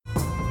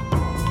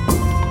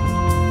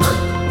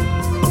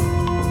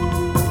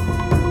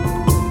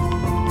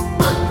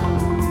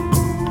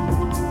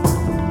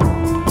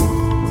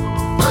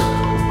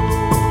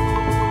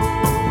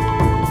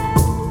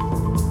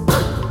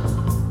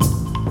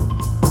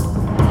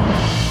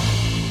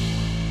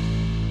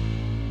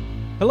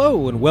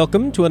Hello, and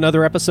welcome to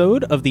another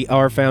episode of the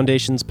Our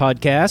Foundations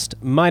podcast.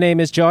 My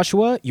name is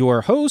Joshua,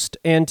 your host,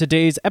 and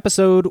today's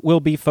episode will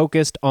be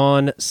focused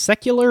on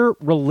secular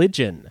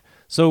religion.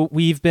 So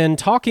we've been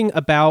talking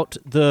about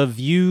the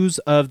views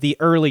of the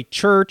early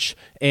church,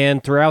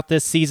 and throughout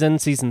this season,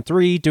 season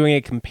 3, doing a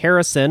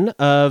comparison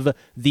of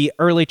the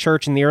early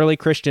church and the early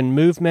Christian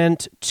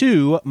movement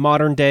to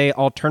modern-day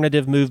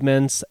alternative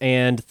movements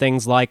and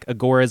things like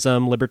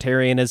agorism,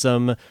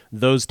 libertarianism,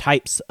 those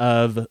types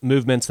of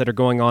movements that are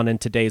going on in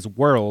today's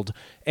world.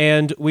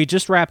 And we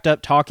just wrapped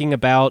up talking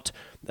about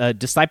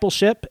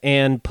discipleship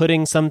and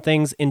putting some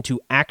things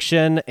into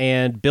action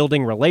and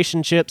building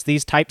relationships,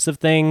 these types of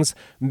things,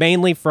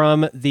 mainly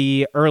from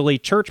the early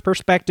church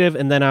perspective.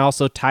 And then I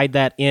also tied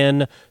that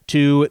in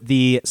to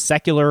the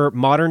secular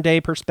modern day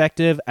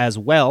perspective as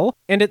well.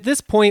 And at this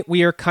point,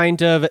 we are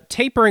kind of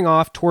tapering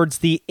off towards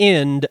the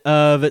end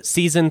of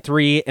season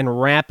 3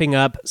 and wrapping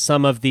up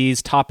some of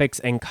these topics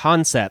and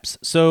concepts.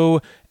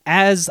 So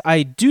as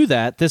I do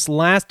that, this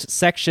last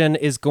section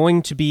is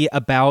going to be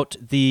about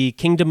the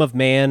kingdom of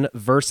man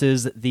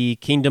versus the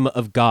kingdom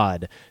of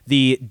God,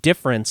 the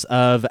difference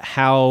of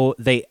how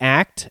they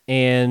act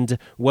and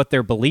what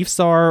their beliefs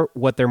are,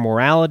 what their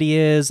morality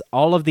is,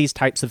 all of these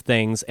types of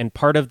things, and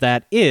part of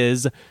that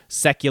is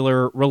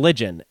secular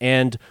religion.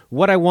 And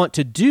what I want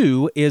to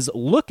do is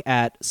look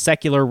at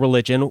secular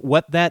religion,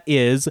 what that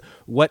is,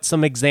 what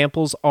some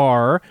examples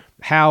are,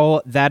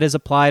 how that is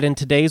applied in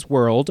today's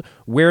world,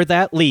 where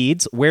that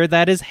leads, where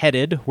that is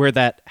headed, where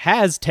that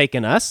has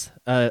taken us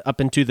up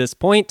until this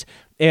point,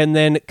 and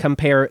then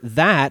compare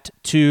that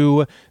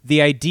to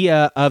the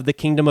idea of the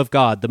kingdom of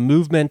God, the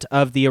movement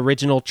of the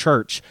original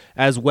church,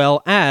 as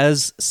well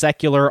as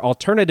secular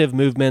alternative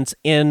movements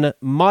in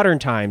modern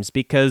times,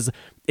 because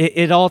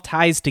it all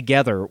ties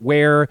together,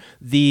 where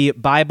the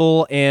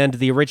Bible and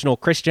the original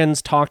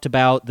Christians talked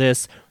about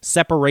this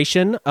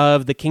separation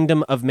of the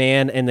kingdom of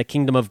man and the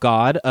kingdom of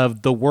God,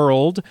 of the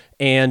world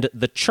and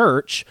the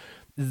church.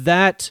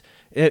 That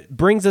it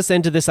brings us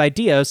into this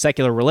idea of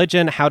secular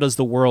religion. How does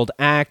the world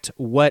act?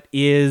 What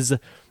is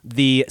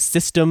the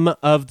system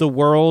of the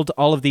world?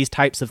 All of these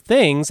types of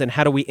things, and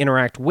how do we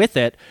interact with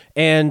it?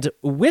 And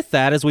with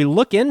that, as we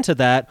look into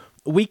that,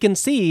 we can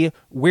see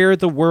where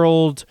the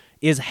world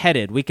is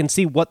headed. We can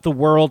see what the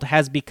world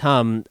has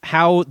become,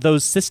 how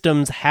those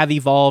systems have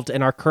evolved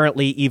and are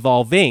currently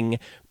evolving.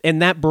 And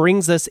that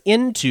brings us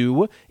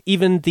into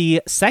even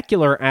the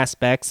secular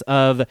aspects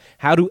of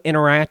how to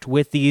interact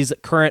with these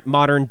current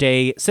modern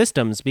day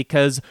systems,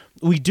 because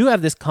we do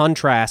have this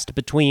contrast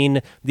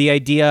between the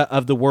idea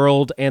of the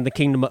world and the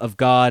kingdom of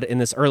God in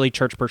this early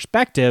church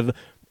perspective.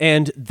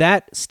 And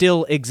that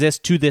still exists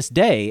to this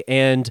day,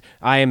 and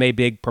I am a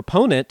big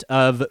proponent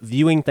of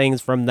viewing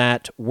things from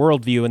that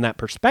worldview and that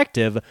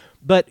perspective.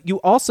 But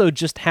you also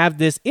just have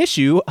this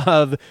issue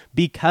of,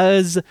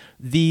 because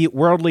the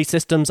worldly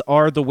systems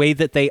are the way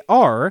that they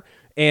are,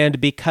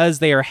 and because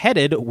they are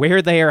headed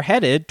where they are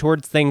headed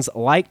towards things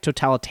like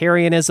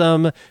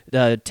totalitarianism,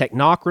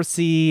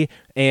 technocracy,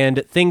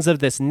 and things of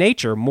this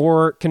nature,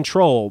 more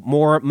control,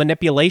 more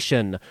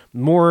manipulation,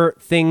 more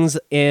things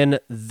in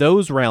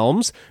those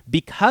realms,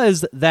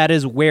 because that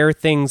is where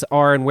things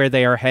are and where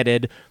they are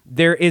headed,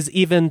 there is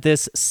even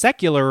this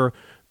secular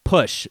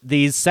push,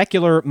 these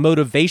secular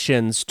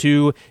motivations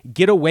to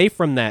get away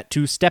from that,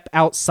 to step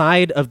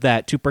outside of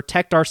that, to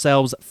protect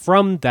ourselves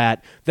from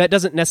that. That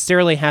doesn't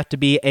necessarily have to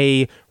be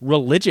a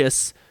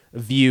religious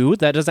view.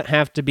 That doesn't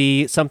have to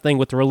be something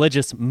with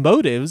religious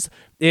motives.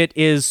 It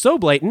is so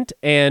blatant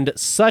and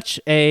such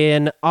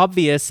an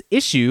obvious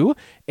issue,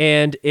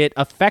 and it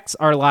affects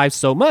our lives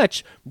so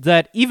much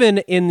that even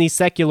in the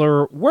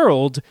secular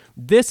world,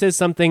 this is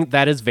something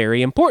that is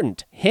very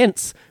important.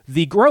 Hence,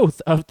 the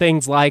growth of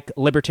things like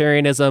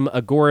libertarianism,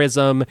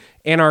 agorism,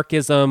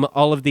 anarchism,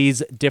 all of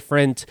these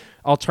different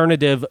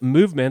alternative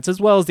movements,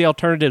 as well as the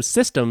alternative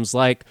systems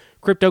like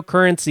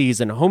cryptocurrencies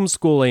and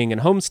homeschooling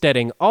and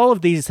homesteading. All of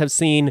these have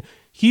seen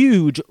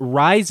huge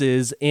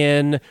rises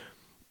in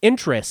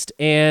interest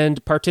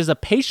and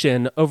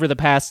participation over the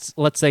past,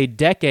 let's say,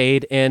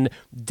 decade, and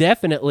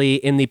definitely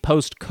in the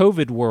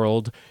post-COVID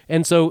world.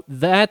 And so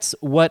that's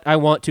what I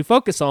want to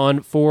focus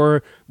on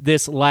for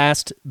this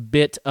last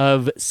bit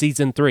of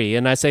season 3.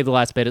 And I say the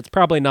last bit, it's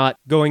probably not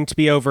going to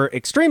be over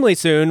extremely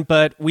soon,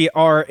 but we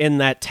are in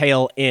that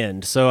tail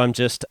end. So I'm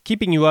just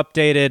keeping you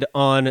updated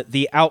on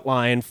the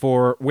outline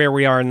for where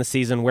we are in the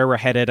season, where we're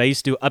headed. I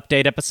used to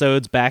update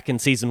episodes back in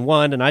season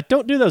 1, and I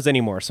don't do those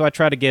anymore. So I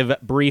try to give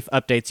brief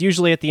updates,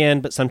 usually at the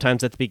end, but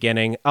sometimes at the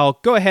beginning. I'll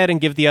go ahead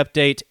and give the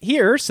update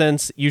here,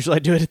 since usually I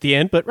do it at the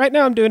end, but right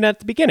now I'm doing it at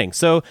the beginning.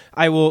 So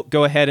I will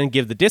go ahead and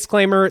give the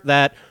disclaimer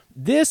that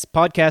this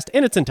podcast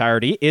in its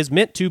entirety is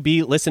meant to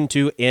be listened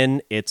to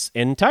in its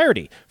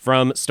entirety,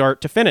 from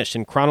start to finish,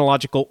 in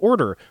chronological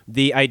order.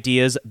 The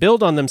ideas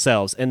build on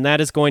themselves, and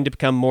that is going to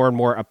become more and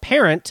more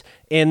apparent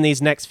in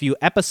these next few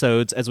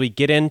episodes as we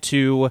get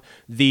into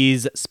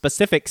these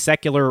specific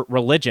secular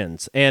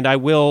religions. And I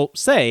will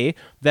say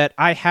that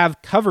I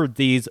have covered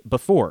these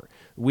before.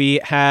 We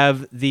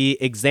have the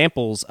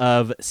examples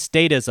of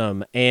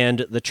statism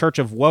and the Church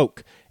of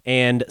Woke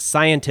and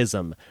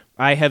scientism.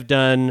 I have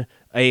done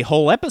a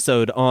whole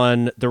episode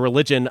on the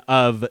religion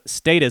of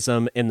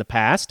statism in the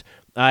past.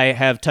 I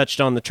have touched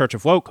on the Church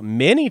of Woke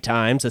many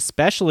times,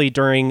 especially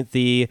during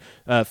the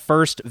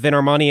first Vin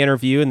Armani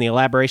interview and the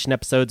elaboration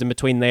episodes in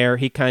between there.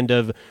 He kind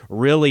of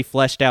really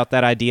fleshed out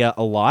that idea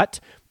a lot.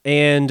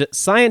 And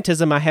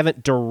scientism I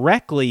haven't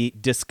directly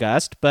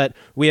discussed, but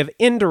we have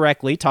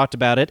indirectly talked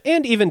about it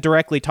and even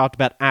directly talked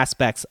about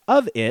aspects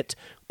of it.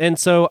 And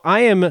so I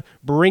am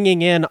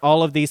bringing in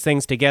all of these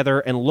things together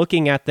and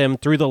looking at them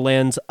through the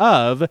lens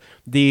of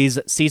these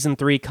Season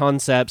 3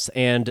 concepts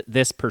and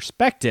this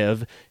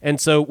perspective. And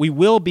so we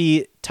will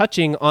be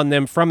touching on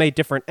them from a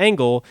different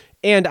angle,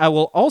 and I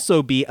will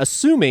also be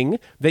assuming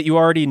that you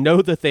already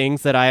know the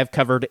things that I have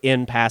covered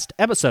in past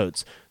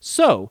episodes.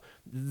 So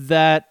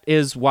that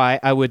is why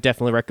I would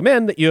definitely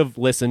recommend that you have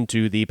listened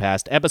to the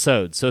past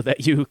episodes so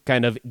that you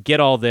kind of get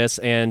all this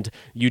and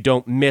you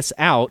don't miss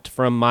out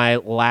from my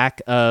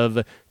lack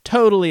of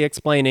totally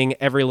explaining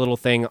every little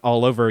thing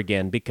all over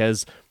again,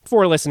 because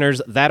for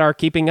listeners that are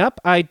keeping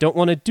up, I don't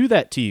want to do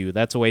that to you.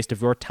 That's a waste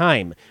of your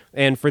time.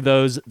 And for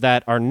those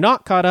that are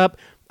not caught up,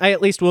 I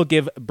at least will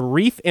give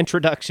brief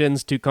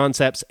introductions to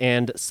concepts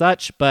and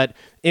such, but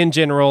in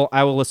general,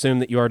 I will assume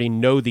that you already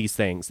know these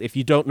things. If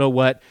you don't know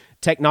what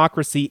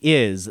technocracy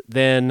is,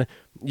 then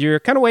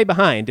you're kind of way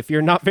behind. If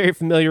you're not very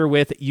familiar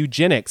with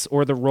eugenics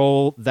or the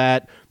role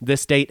that the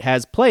state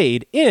has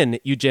played in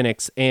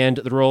eugenics and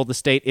the role the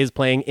state is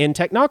playing in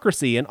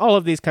technocracy and all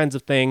of these kinds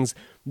of things,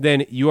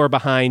 then you are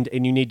behind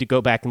and you need to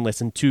go back and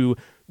listen to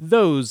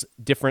those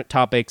different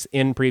topics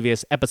in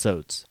previous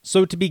episodes.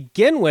 So to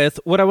begin with,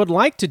 what I would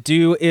like to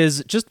do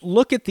is just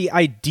look at the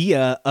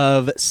idea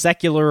of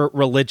secular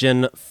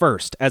religion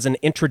first as an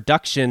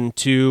introduction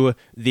to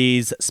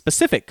these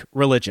specific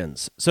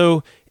religions.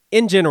 So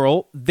in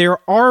general, there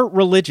are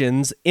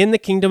religions in the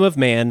kingdom of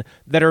man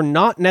that are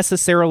not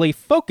necessarily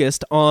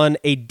focused on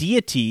a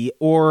deity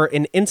or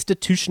an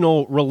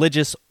institutional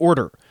religious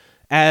order.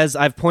 As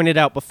I've pointed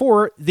out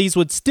before, these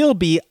would still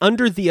be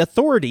under the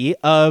authority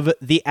of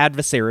the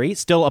adversary,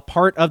 still a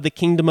part of the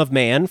kingdom of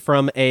man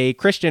from a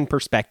Christian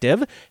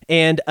perspective,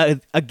 and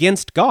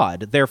against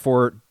God.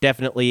 Therefore,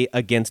 definitely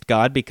against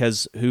God,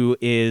 because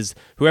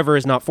whoever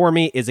is not for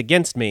me is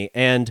against me,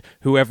 and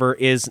whoever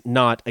is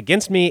not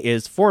against me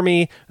is for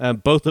me.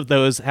 Both of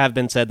those have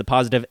been said, the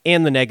positive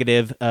and the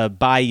negative,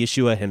 by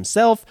Yeshua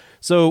himself.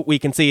 So we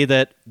can see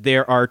that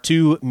there are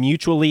two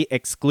mutually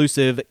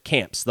exclusive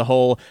camps. The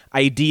whole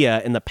idea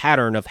and the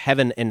pattern of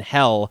heaven and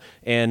hell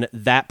and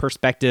that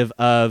perspective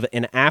of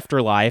an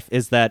afterlife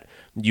is that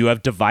you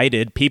have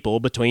divided people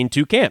between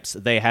two camps.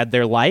 They had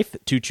their life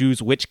to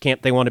choose which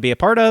camp they want to be a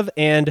part of,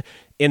 and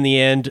in the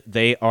end,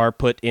 they are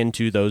put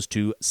into those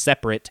two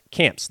separate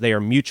camps. They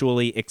are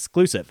mutually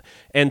exclusive.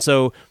 And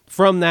so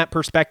from that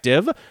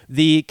perspective,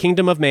 the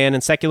kingdom of man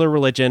and secular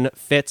religion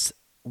fits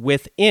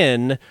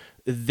within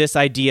this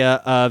idea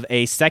of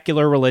a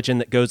secular religion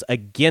that goes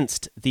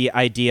against the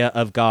idea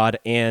of God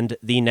and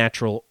the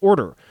natural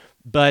order.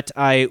 But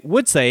I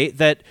would say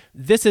that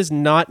this is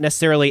not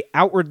necessarily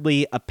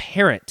outwardly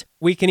apparent.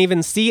 We can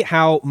even see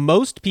how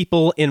most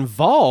people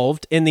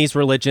involved in these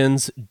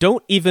religions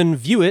don't even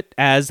view it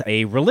as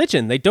a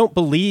religion. They don't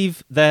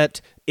believe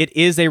that it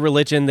is a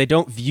religion. They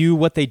don't view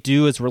what they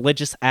do as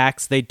religious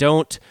acts. They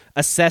don't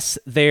assess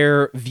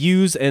their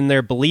views and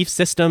their belief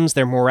systems,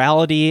 their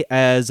morality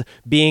as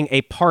being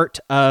a part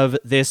of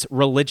this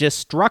religious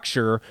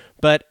structure.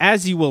 But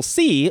as you will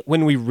see,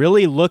 when we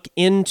really look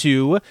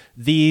into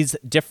these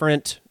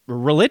different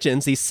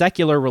religions, these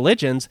secular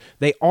religions,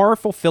 they are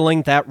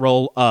fulfilling that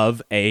role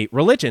of a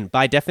religion.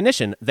 By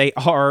definition, they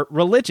are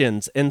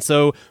religions. And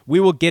so we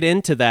will get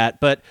into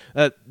that. But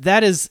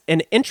that is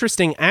an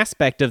interesting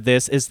aspect of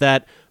this, is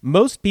that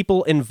most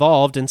people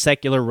involved in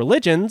secular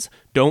religions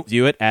don't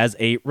view it as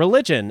a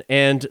religion.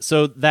 And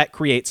so that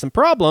creates some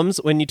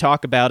problems when you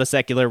talk about a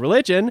secular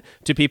religion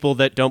to people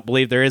that don't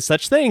believe there is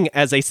such thing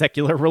as a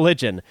secular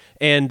religion.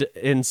 And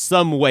in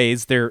some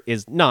ways there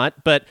is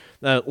not. But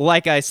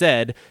like I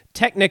said,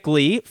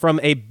 technically, from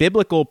a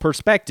biblical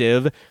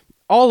perspective,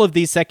 all of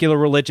these secular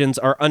religions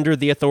are under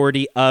the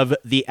authority of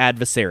the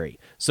adversary.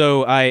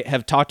 So I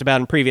have talked about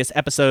in previous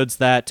episodes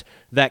that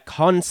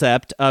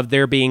concept of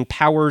there being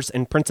powers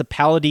and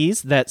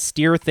principalities that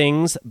steer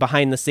things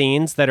behind the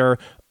scenes that are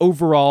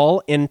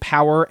overall in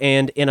power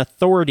and in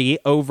authority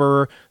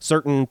over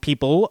certain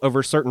people,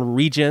 over certain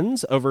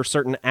regions, over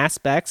certain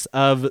aspects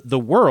of the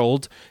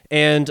world.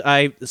 And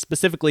I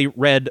specifically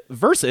read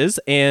verses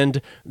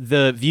and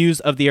the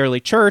views of the early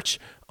church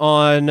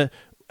on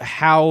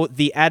how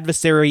the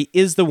adversary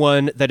is the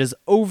one that is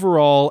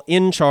overall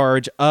in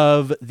charge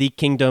of the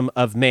kingdom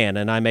of man.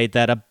 And I made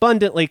that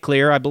abundantly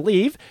clear, I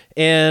believe,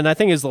 and I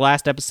think it was the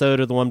last episode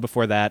or the one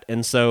before that.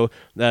 And so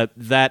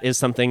that is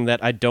something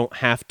that I don't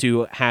have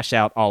to hash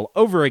out all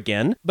over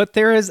again. But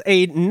there is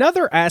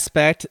another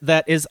aspect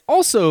that is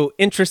also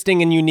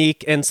interesting and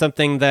unique and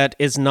something that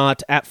is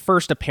not at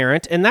first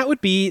apparent, and that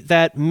would be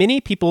that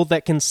many people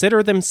that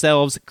consider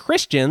themselves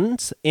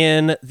Christians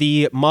in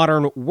the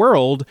modern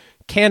world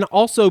can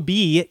also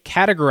be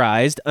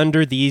categorized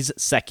under these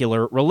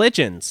secular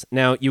religions.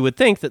 Now, you would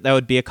think that that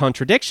would be a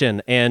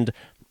contradiction, and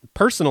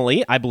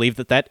personally, I believe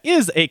that that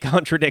is a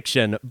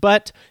contradiction,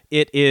 but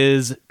it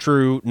is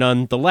true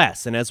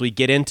nonetheless. And as we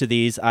get into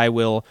these, I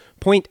will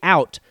point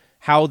out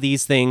how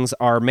these things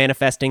are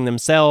manifesting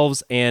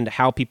themselves and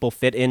how people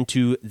fit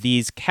into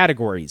these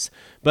categories.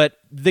 But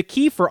the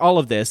key for all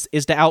of this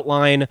is to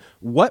outline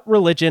what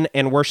religion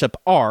and worship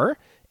are,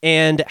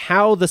 and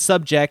how the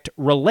subject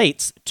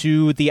relates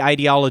to the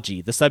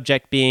ideology, the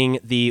subject being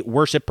the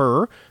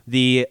worshiper,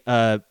 the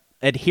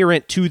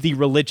adherent to the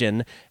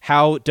religion.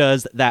 How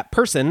does that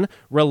person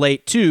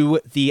relate to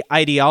the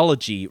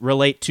ideology,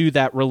 relate to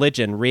that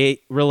religion,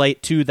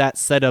 relate to that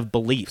set of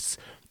beliefs?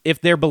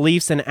 If their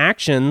beliefs and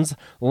actions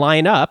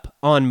line up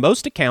on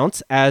most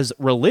accounts as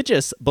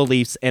religious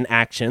beliefs and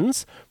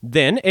actions,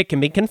 then it can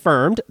be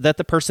confirmed that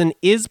the person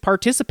is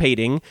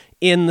participating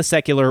in the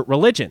secular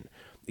religion.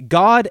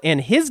 God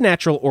and his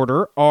natural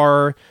order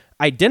are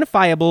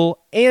identifiable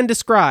and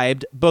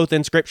described both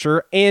in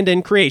Scripture and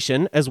in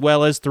creation, as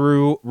well as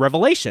through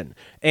Revelation.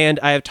 And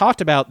I have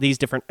talked about these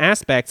different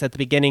aspects at the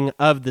beginning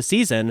of the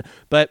season,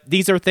 but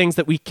these are things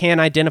that we can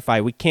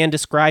identify. We can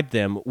describe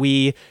them.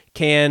 We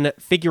can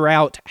figure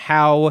out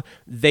how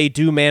they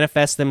do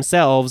manifest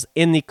themselves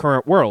in the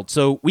current world.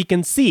 So we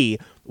can see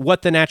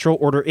what the natural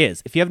order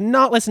is. If you have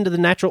not listened to the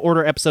natural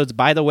order episodes,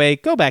 by the way,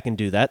 go back and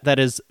do that. That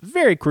is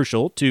very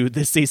crucial to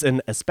this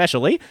season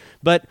especially,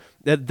 but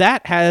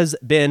that has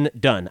been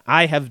done.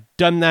 I have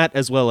done that,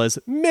 as well as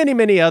many,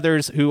 many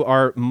others who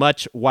are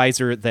much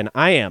wiser than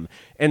I am.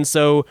 And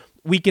so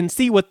we can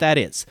see what that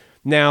is.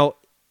 Now,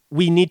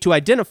 we need to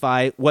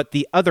identify what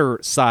the other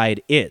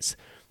side is.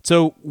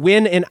 So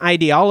when an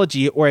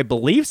ideology or a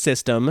belief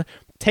system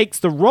takes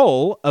the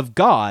role of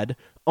God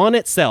on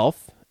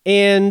itself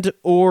and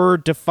or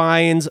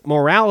defines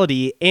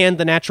morality and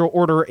the natural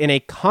order in a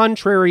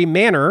contrary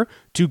manner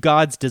to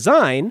God's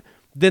design,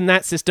 then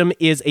that system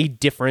is a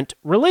different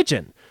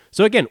religion.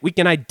 So again, we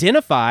can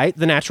identify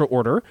the natural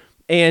order,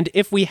 and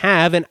if we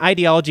have an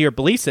ideology or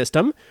belief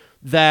system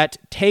that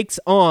takes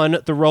on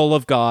the role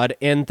of God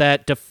and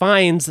that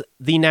defines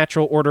the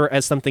natural order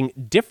as something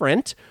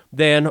different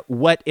than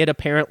what it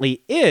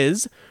apparently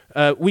is,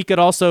 we could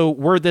also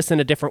word this in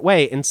a different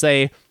way and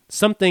say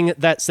something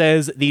that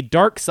says the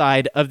dark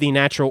side of the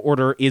natural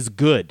order is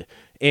good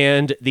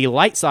and the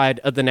light side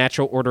of the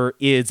natural order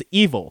is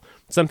evil.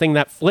 Something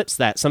that flips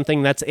that,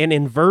 something that's an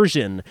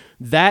inversion,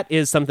 that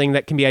is something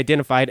that can be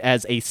identified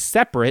as a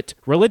separate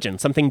religion,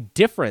 something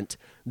different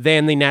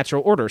than the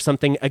natural order,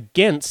 something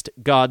against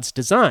God's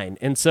design.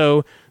 And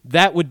so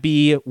that would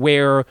be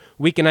where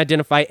we can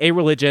identify a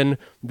religion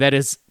that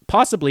is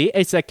possibly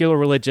a secular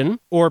religion,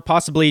 or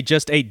possibly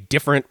just a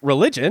different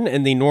religion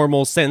in the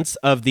normal sense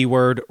of the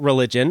word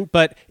religion,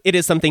 but it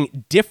is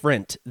something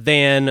different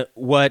than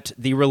what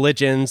the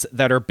religions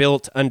that are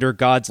built under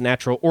God's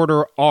natural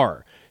order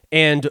are.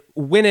 And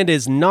when it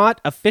is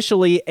not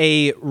officially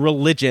a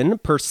religion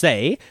per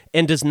se,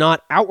 and does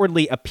not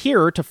outwardly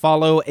appear to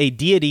follow a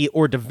deity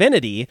or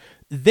divinity,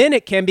 then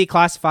it can be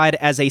classified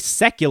as a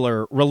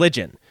secular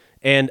religion.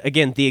 And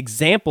again, the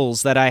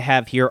examples that I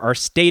have here are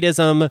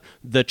statism,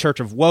 the Church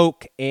of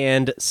Woke,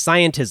 and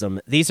scientism.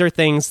 These are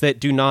things that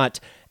do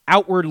not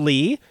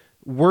outwardly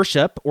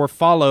worship or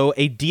follow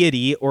a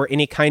deity or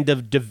any kind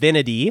of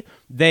divinity.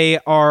 They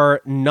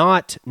are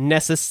not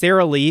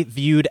necessarily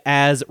viewed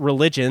as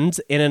religions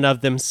in and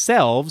of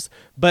themselves,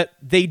 but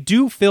they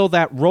do fill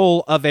that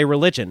role of a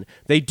religion.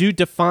 They do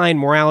define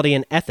morality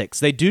and ethics.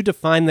 They do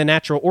define the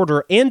natural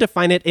order and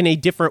define it in a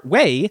different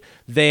way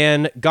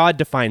than God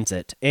defines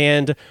it.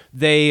 And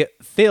they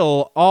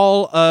fill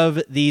all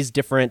of these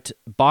different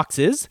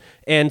boxes.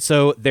 And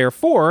so,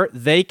 therefore,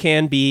 they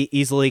can be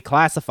easily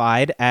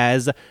classified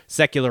as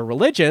secular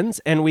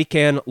religions, and we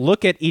can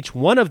look at each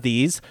one of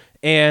these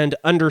and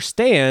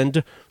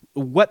understand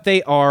what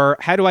they are,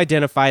 how to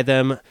identify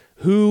them,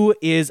 who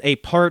is a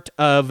part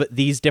of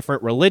these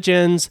different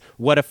religions,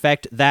 what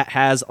effect that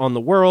has on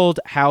the world,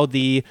 how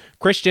the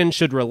Christian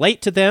should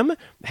relate to them,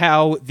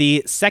 how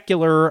the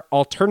secular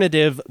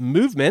alternative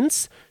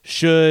movements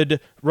should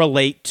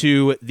relate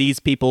to these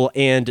people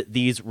and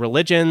these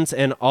religions,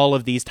 and all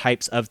of these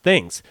types of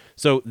things.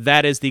 So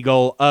that is the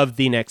goal of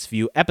the next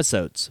few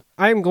episodes.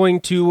 I'm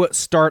going to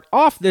start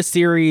off this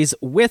series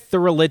with the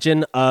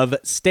religion of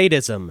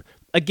statism.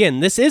 Again,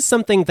 this is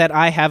something that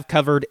I have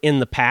covered in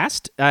the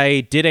past.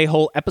 I did a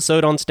whole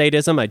episode on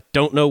statism. I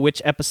don't know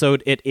which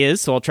episode it is,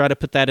 so I'll try to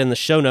put that in the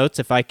show notes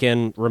if I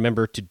can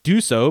remember to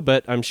do so,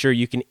 but I'm sure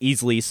you can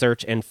easily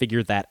search and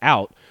figure that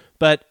out.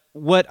 But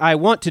what I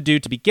want to do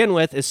to begin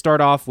with is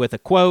start off with a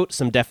quote,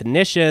 some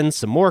definitions,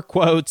 some more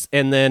quotes,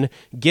 and then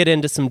get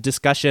into some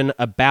discussion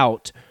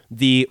about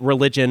the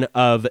religion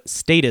of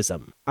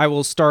statism. I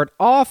will start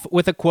off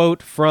with a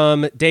quote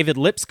from David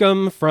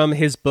Lipscomb from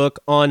his book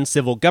on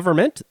civil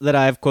government that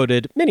I've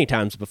quoted many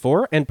times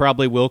before and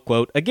probably will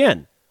quote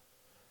again.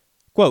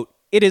 Quote,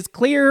 "It is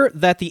clear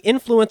that the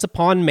influence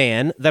upon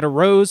man that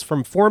arose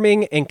from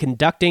forming and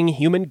conducting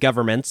human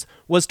governments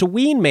was to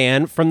wean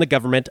man from the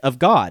government of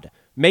God,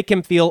 make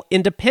him feel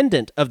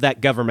independent of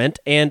that government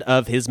and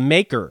of his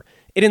maker.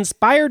 It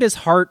inspired his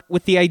heart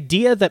with the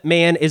idea that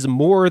man is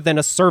more than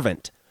a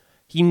servant.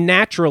 He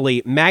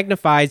naturally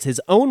magnifies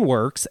his own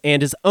works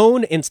and his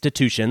own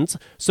institutions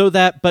so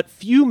that but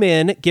few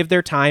men give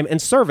their time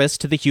and service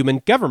to the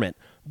human government,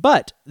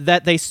 but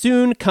that they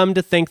soon come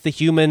to think the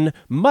human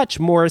much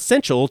more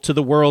essential to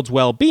the world's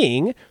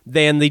well-being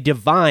than the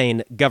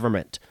divine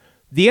government.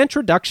 The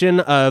introduction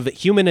of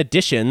human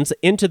additions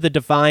into the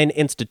divine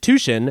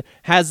institution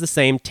has the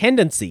same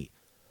tendency.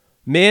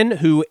 Men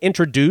who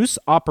introduce,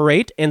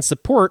 operate, and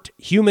support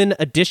human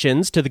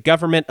additions to the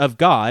government of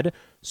God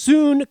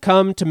soon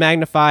come to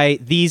magnify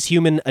these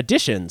human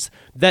additions,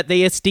 that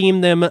they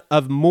esteem them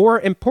of more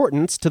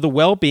importance to the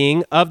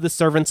well-being of the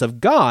servants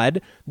of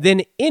God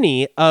than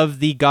any of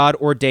the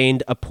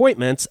God-ordained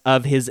appointments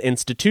of his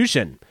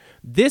institution.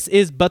 This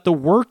is but the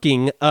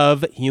working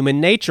of human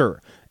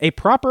nature. A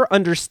proper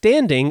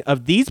understanding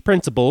of these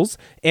principles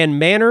and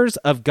manners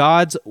of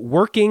God's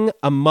working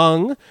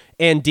among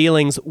and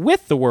dealings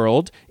with the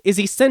world is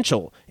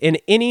essential in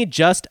any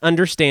just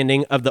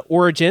understanding of the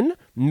origin,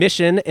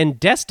 mission, and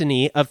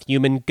destiny of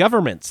human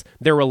governments,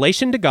 their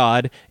relation to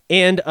God,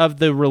 and of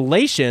the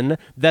relation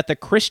that the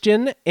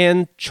Christian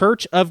and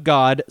Church of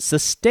God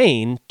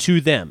sustain to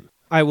them."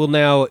 I will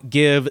now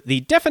give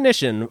the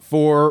definition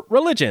for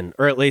religion,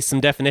 or at least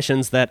some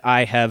definitions that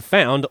I have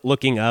found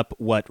looking up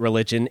what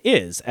religion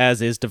is,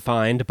 as is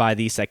defined by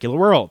the secular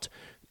world.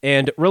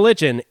 And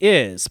religion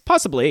is,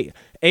 possibly,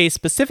 a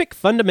specific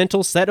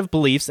fundamental set of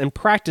beliefs and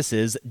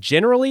practices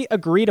generally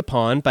agreed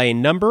upon by a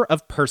number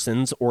of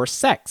persons or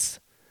sects.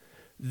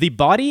 The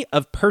body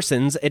of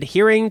persons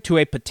adhering to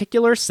a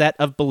particular set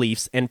of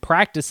beliefs and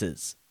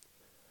practices.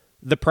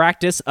 The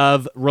practice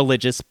of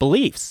religious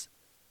beliefs.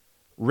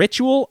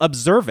 Ritual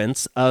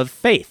observance of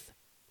faith.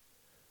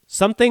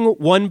 Something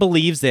one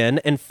believes in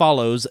and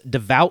follows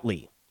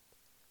devoutly.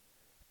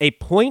 A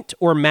point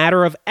or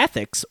matter of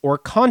ethics or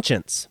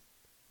conscience.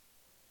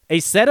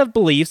 A set of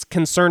beliefs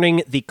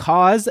concerning the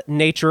cause,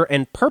 nature,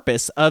 and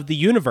purpose of the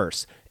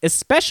universe,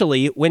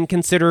 especially when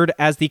considered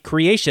as the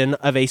creation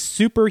of a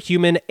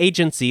superhuman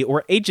agency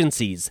or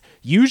agencies,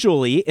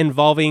 usually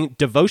involving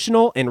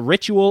devotional and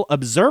ritual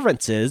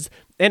observances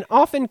and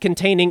often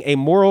containing a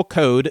moral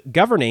code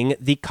governing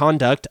the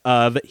conduct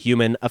of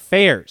human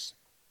affairs.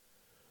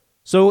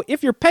 So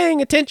if you're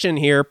paying attention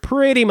here,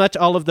 pretty much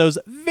all of those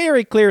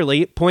very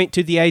clearly point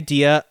to the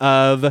idea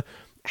of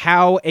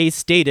how a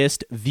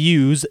statist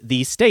views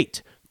the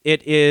state.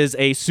 It is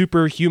a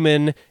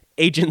superhuman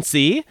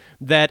agency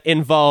that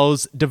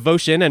involves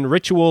devotion and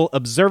ritual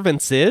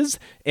observances,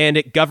 and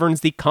it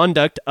governs the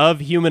conduct of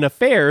human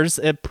affairs.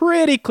 A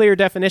pretty clear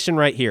definition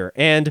right here.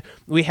 And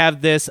we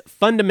have this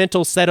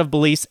fundamental set of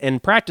beliefs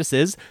and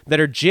practices that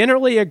are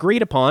generally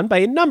agreed upon by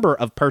a number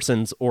of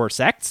persons or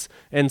sects.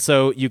 And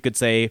so you could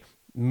say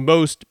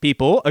most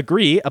people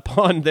agree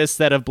upon this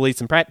set of beliefs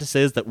and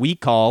practices that we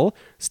call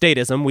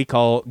statism, we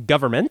call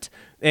government,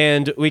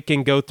 and we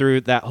can go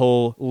through that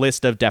whole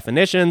list of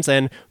definitions,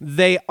 and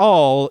they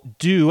all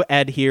do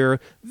adhere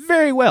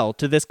very well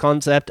to this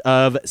concept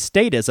of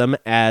statism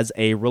as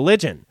a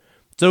religion.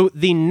 So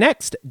the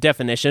next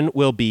definition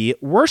will be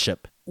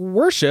worship.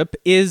 Worship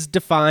is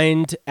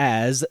defined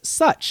as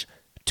such: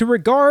 to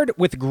regard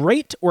with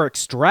great or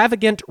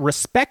extravagant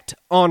respect,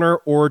 honor,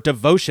 or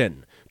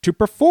devotion, to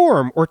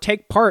perform or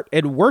take part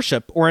in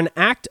worship or an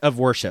act of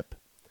worship,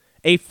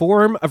 a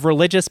form of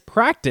religious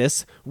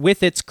practice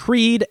with its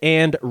creed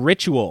and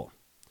ritual.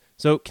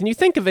 So can you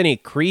think of any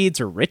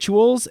creeds or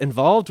rituals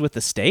involved with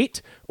the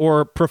state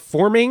or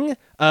performing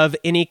of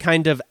any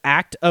kind of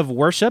act of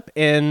worship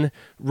in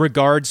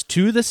regards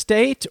to the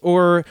state?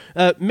 Or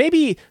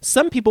maybe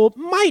some people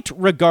might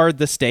regard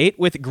the state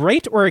with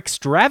great or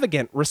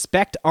extravagant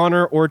respect,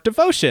 honor, or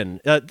devotion.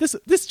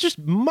 This just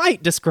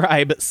might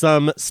describe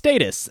some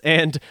status.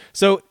 And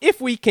so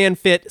if we can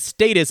fit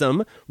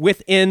statism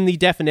within the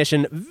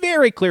definition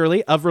very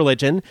clearly of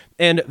religion,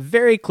 and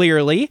very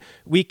clearly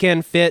we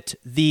can fit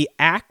the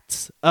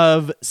acts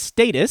of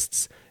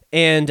statists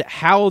and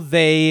how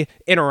they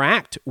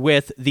interact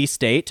with the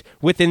state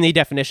within the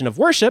definition of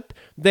worship,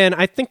 then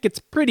I think it's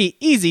pretty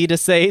easy to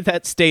say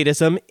that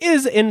statism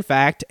is in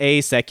fact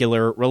a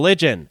secular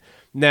religion.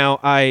 Now,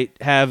 I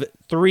have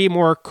 3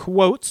 more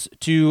quotes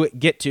to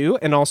get to,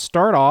 and I'll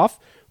start off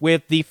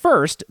with the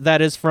first,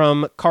 that is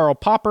from Karl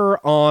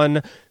Popper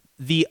on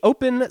The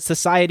Open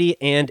Society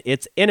and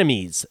Its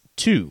Enemies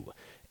 2.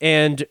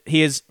 And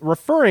he is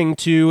referring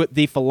to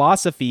the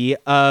philosophy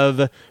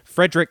of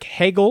Friedrich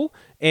Hegel,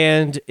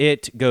 and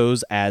it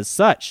goes as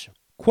such.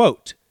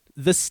 Quote,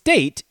 The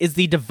state is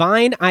the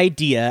divine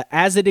idea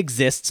as it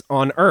exists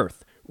on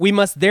earth. We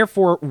must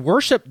therefore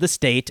worship the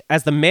state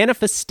as the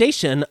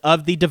manifestation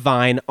of the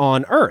divine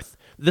on earth.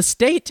 The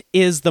state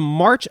is the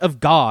march of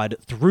God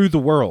through the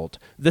world.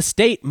 The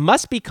state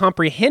must be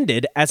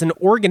comprehended as an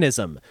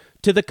organism.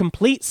 To the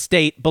complete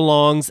state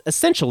belongs,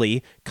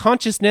 essentially,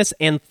 consciousness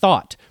and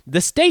thought. The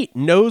state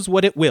knows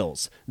what it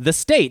wills. The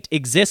state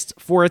exists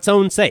for its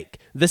own sake.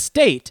 The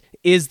state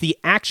is the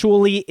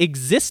actually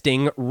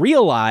existing,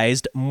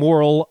 realized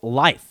moral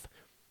life.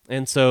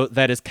 And so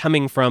that is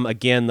coming from,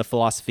 again, the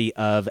philosophy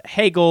of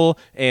Hegel,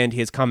 and he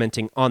is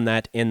commenting on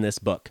that in this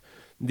book.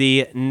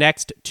 The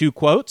next two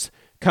quotes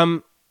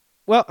come...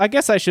 Well, I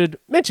guess I should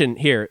mention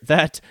here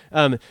that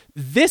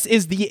this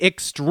is the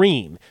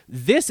extreme.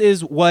 This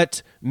is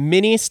what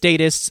many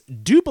statists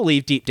do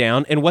believe deep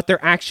down and what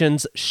their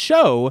actions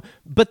show,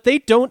 but they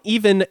don't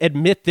even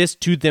admit this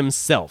to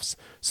themselves.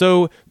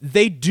 So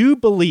they do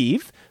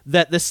believe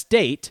that the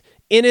state,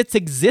 in its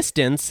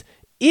existence,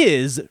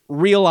 is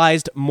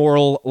realized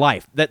moral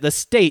life, that the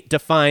state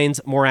defines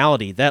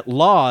morality, that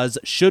laws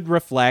should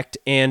reflect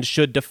and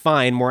should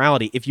define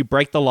morality. If you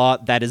break the law,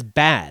 that is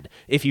bad.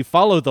 If you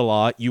follow the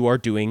law, you are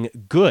doing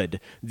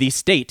good. The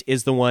state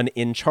is the one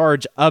in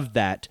charge of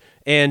that.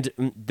 And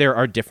there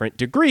are different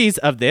degrees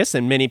of this,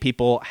 and many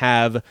people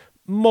have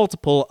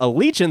multiple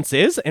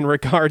allegiances in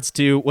regards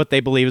to what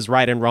they believe is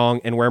right and wrong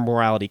and where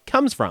morality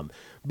comes from.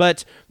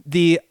 But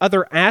the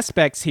other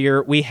aspects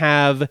here, we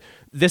have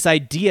this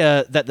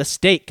idea that the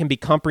state can be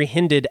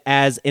comprehended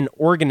as an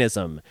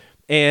organism,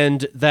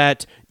 and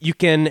that you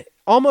can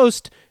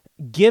almost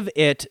give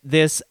it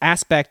this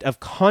aspect of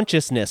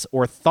consciousness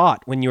or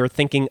thought when you're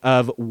thinking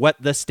of what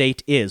the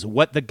state is,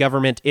 what the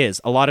government is.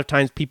 A lot of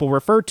times people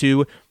refer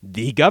to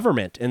the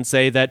government and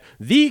say that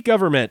the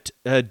government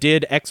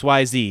did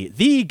XYZ,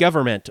 the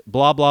government,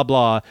 blah, blah,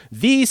 blah,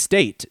 the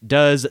state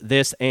does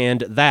this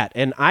and that.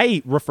 And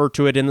I refer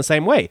to it in the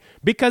same way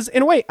because,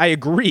 in a way, I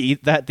agree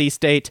that the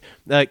state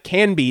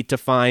can be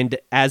defined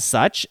as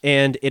such,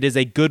 and it is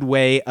a good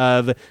way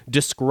of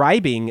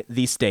describing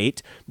the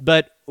state.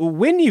 But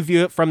when you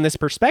view it from this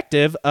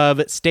perspective of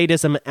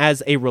statism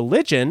as a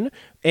religion,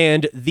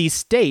 and the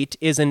state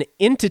is an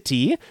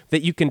entity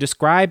that you can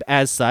describe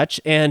as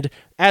such, and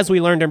as we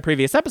learned in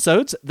previous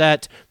episodes,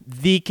 that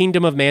the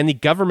kingdom of man, the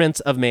governments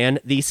of man,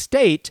 the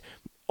state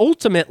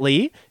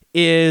ultimately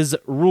is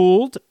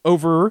ruled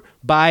over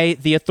by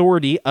the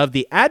authority of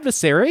the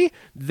adversary,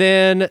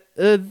 then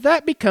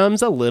that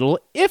becomes a little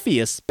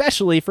iffy,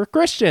 especially for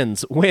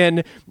Christians.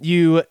 When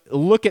you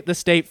look at the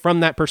state from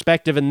that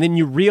perspective and then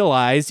you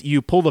realize,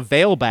 you pull the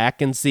veil back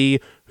and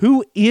see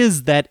who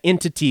is that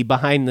entity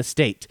behind the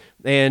state.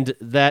 And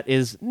that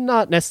is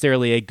not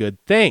necessarily a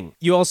good thing.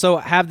 You also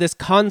have this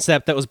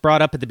concept that was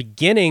brought up at the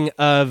beginning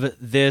of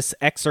this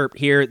excerpt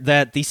here,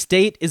 that the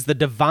state is the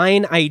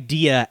divine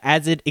idea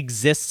as it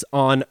exists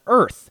on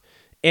earth.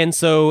 And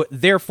so,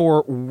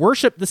 therefore,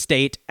 worship the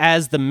state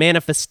as the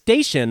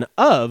manifestation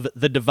of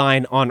the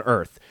divine on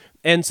earth.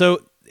 And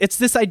so, it's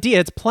this idea,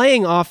 it's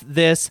playing off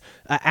this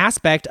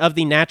aspect of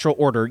the natural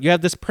order. You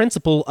have this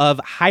principle of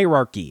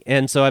hierarchy.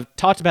 And so I've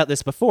talked about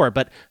this before,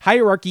 but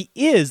hierarchy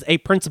is a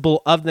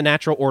principle of the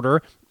natural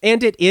order,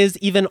 and it is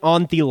even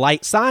on the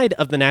light side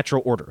of the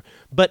natural order.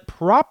 But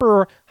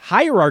proper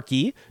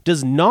hierarchy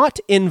does not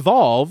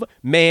involve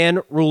man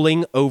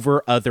ruling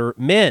over other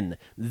men.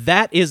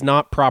 That is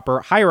not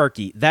proper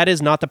hierarchy. That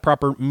is not the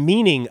proper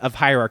meaning of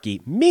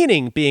hierarchy.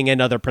 Meaning being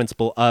another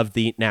principle of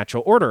the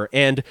natural order,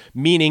 and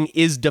meaning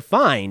is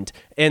defined.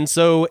 And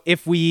so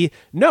if we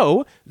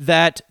know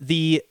that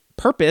the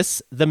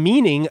purpose, the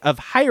meaning of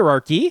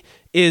hierarchy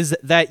is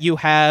that you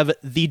have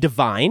the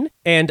divine,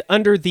 and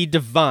under the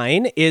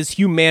divine is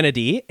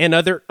humanity, and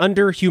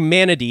under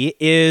humanity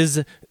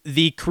is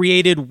the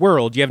created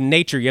world. You have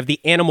nature, you have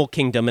the animal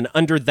kingdom, and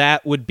under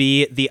that would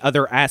be the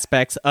other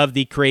aspects of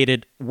the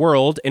created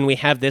world, and we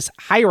have this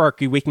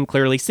hierarchy we can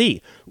clearly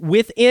see.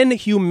 Within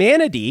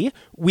humanity,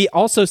 we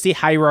also see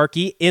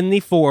hierarchy in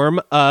the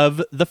form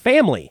of the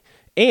family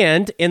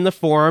and in the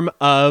form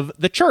of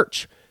the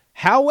church.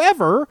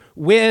 However,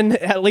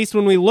 at least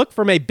when we look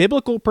from a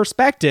biblical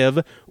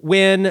perspective,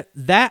 when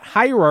that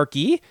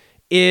hierarchy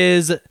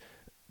is,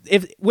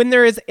 when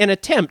there is an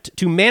attempt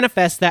to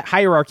manifest that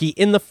hierarchy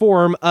in the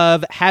form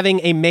of having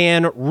a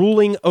man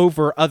ruling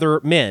over other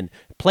men,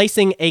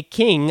 placing a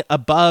king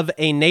above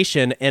a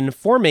nation and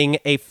forming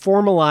a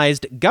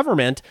formalized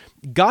government,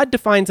 God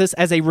defines this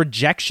as a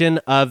rejection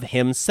of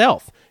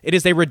himself. It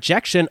is a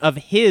rejection of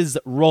his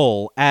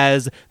role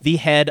as the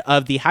head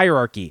of the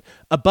hierarchy.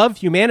 Above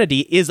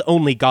humanity is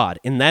only God,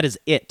 and that is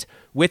it.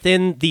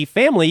 Within the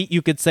family,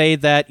 you could say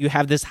that you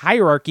have this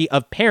hierarchy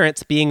of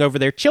parents being over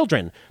their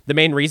children. The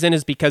main reason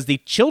is because the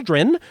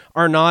children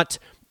are not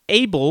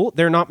able,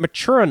 they're not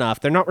mature enough,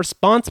 they're not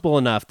responsible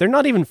enough, they're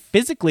not even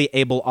physically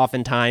able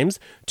oftentimes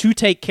to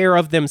take care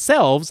of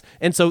themselves,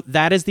 and so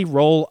that is the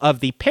role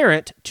of the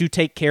parent to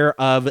take care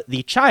of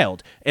the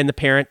child, and the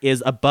parent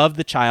is above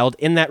the child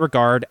in that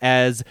regard,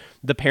 as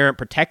the parent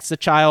protects the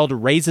child,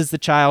 raises the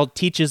child,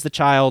 teaches the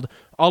child,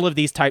 all of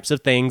these types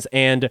of things,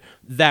 and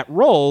that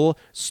role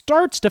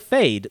starts to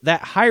fade.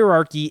 That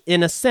hierarchy,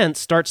 in a sense,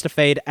 starts to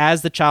fade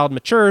as the child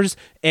matures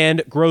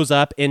and grows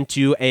up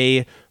into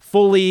a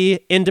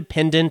fully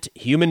independent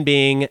human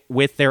being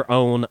with their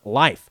own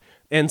life.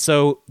 And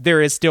so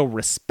there is still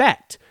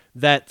respect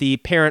that the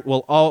parent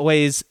will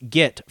always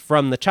get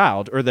from the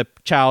child, or the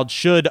child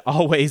should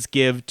always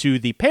give to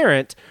the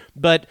parent,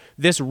 but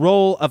this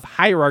role of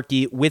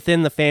hierarchy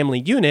within the family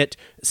unit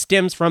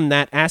stems from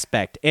that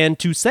aspect. And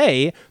to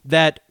say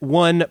that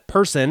one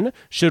person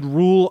should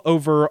rule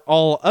over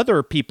all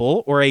other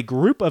people, or a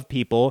group of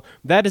people,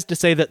 that is to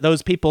say that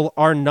those people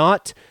are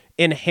not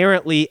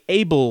inherently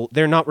able,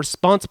 they're not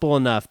responsible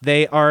enough,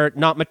 they are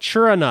not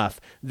mature enough,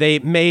 they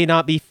may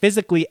not be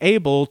physically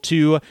able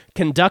to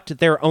conduct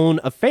their own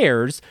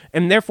affairs,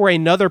 and therefore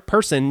another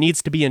person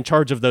needs to be in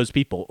charge of those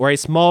people, or a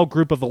small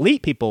group of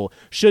elite people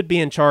should be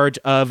in charge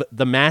of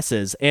the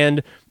masses.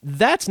 And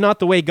that's not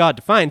the way God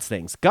defines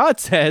things. God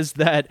says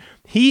that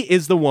he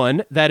is the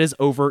one that is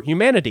over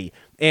humanity,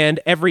 and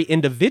every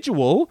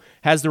individual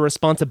has the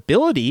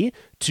responsibility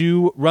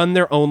to run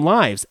their own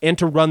lives and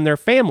to run their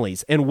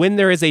families. And when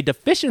there is a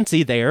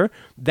deficiency there,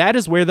 that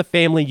is where the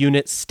family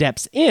unit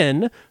steps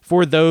in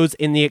for those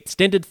in the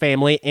extended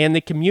family and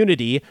the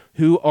community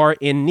who are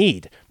in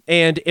need.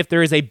 And if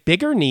there is a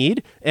bigger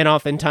need, and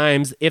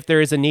oftentimes if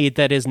there is a need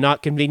that is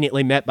not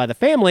conveniently met by the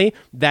family,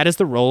 that is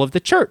the role of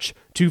the church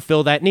to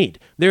fill that need.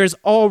 There is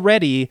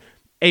already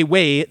a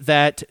way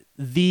that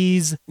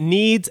these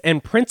needs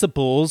and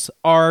principles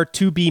are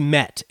to be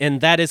met,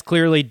 and that is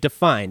clearly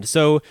defined.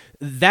 So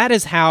that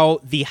is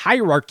how the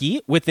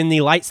hierarchy within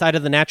the light side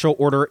of the natural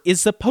order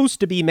is supposed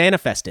to be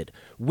manifested.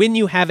 When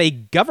you have a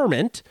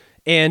government,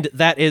 and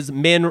that is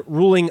men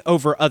ruling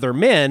over other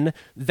men,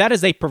 that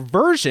is a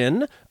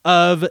perversion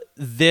of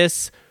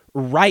this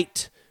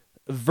right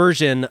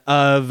version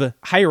of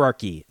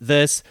hierarchy,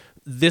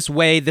 this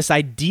way, this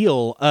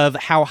ideal of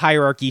how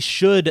hierarchy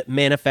should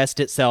manifest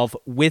itself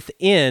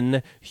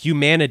within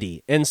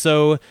humanity. And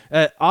so,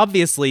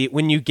 obviously,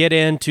 when you get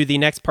into the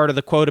next part of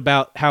the quote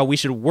about how we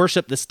should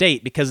worship the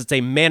state because it's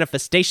a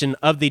manifestation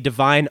of the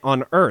divine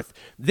on earth,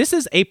 this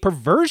is a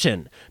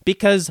perversion,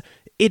 because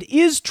it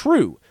is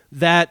true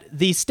that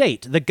the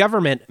state, the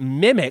government,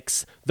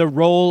 mimics the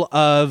role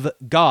of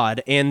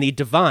God and the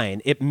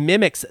divine. It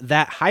mimics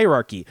that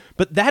hierarchy.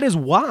 But that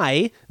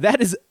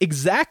is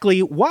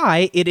exactly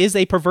why it is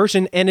a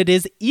perversion and it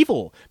is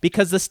evil,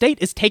 because the state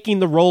is taking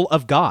the role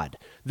of God.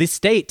 The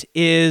state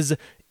is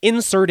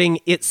inserting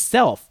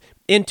itself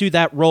into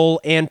that role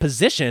and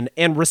position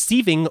and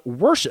receiving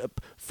worship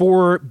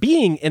for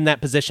being in that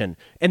position.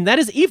 And that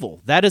is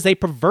evil. That is a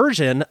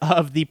perversion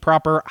of the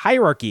proper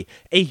hierarchy.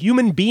 A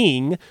human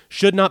being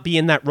should not be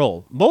in that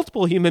role.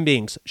 Multiple human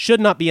beings should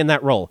not be in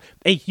that role.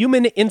 A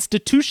human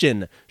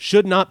institution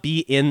should not be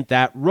in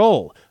that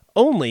role.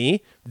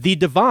 Only the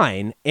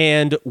divine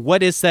and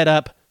what is set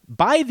up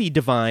by the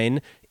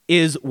divine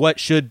is what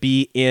should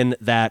be in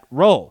that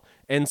role.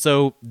 And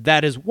so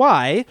that is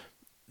why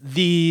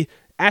the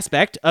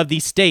aspect of the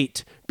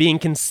state being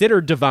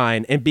considered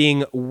divine and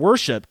being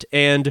worshipped,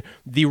 and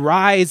the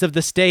rise of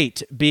the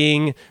state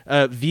being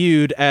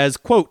viewed as,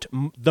 quote,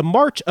 the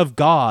march of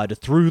God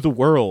through the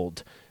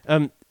world.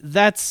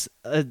 That's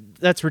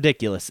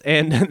ridiculous,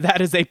 and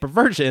that is a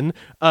perversion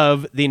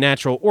of the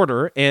natural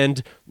order,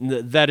 and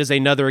that is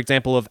another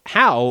example of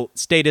how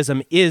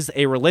statism is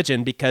a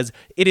religion, because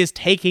it is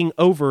taking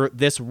over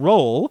this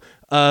role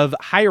of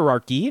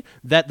hierarchy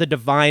that the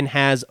divine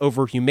has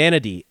over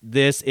humanity.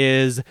 This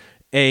is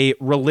a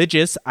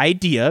religious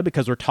idea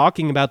because we're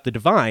talking about the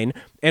divine,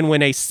 and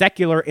when a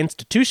secular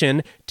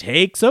institution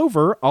takes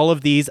over all of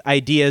these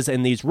ideas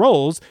and these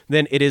roles,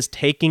 then it is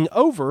taking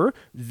over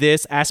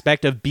this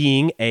aspect of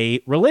being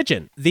a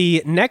religion.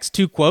 The next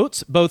two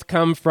quotes both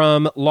come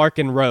from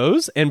Larkin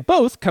Rose, and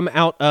both come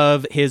out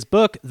of his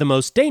book, The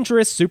Most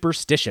Dangerous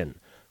Superstition.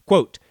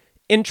 Quote,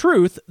 "In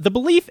truth, the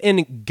belief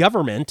in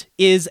government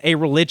is a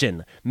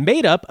religion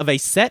made up of a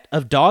set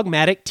of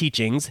dogmatic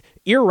teachings,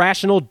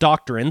 irrational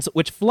doctrines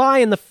which fly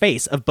in the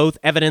face of both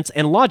evidence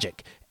and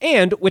logic,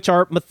 and which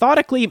are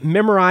methodically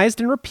memorized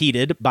and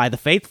repeated by the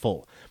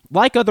faithful.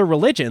 Like other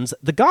religions,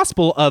 the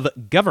gospel of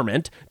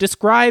government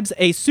describes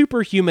a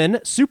superhuman,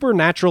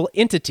 supernatural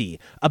entity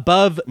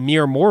above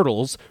mere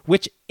mortals,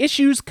 which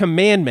issues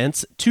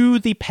commandments to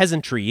the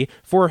peasantry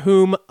for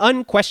whom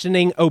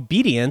unquestioning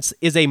obedience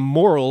is a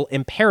moral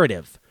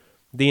imperative."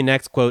 The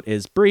next quote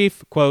is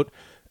brief. Quote,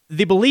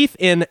 "The belief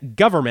in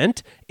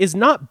government is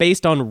not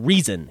based on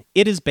reason.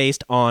 It is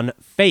based on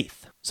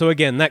faith." So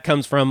again, that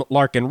comes from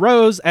Larkin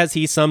Rose as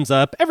he sums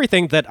up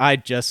everything that I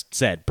just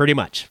said, pretty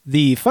much.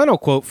 The final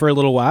quote for a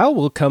little while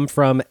will come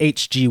from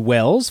H.G.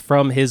 Wells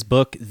from his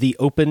book, The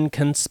Open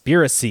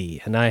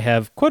Conspiracy. And I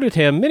have quoted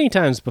him many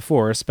times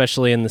before,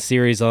 especially in the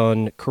series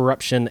on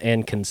corruption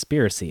and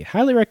conspiracy.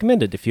 Highly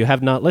recommended if you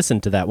have not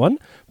listened to that one.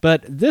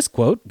 But this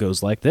quote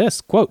goes like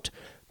this, quote,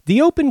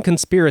 The open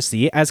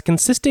conspiracy as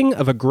consisting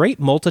of a great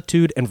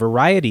multitude and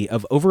variety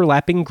of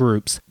overlapping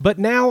groups, but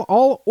now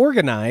all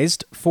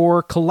organized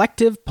for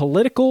collective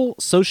political,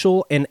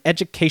 social, and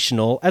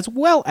educational, as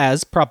well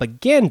as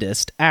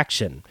propagandist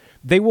action.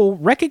 They will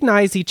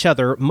recognize each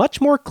other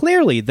much more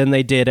clearly than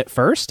they did at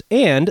first,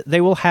 and they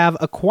will have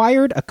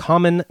acquired a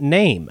common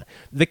name.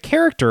 The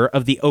character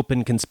of the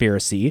open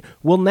conspiracy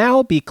will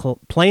now be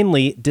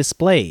plainly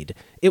displayed.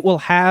 It will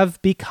have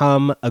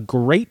become a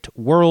great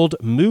world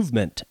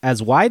movement,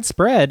 as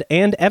widespread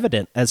and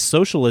evident as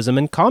socialism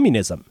and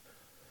communism.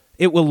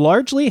 It will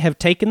largely have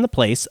taken the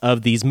place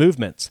of these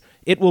movements.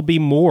 It will be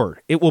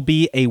more. It will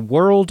be a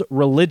world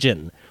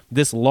religion.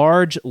 This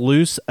large,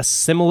 loose,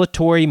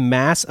 assimilatory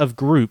mass of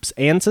groups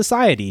and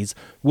societies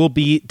will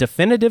be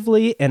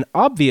definitively and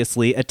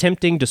obviously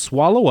attempting to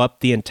swallow up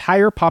the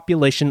entire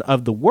population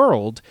of the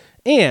world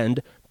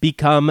and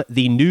become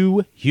the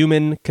new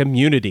human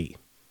community.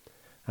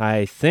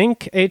 I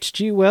think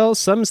H.G. Wells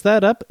sums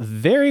that up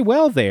very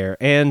well there,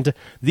 and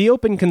The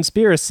Open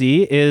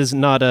Conspiracy is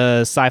not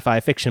a sci-fi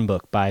fiction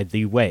book, by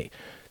the way.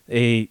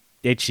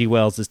 H.G.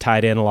 Wells is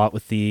tied in a lot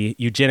with the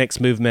eugenics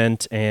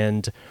movement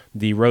and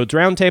the Rhodes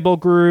Roundtable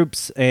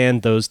groups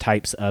and those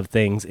types of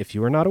things, if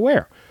you are not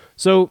aware.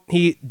 So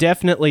he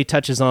definitely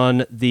touches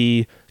on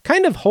the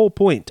kind of whole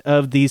point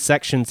of these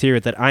sections here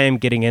that I am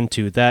getting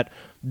into, that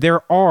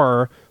there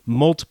are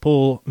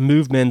multiple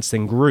movements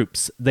and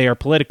groups. They are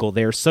political,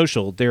 they are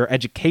social, they're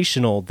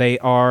educational, they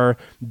are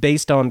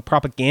based on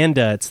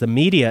propaganda, it's the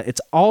media, it's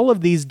all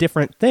of these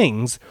different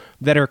things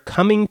that are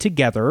coming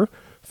together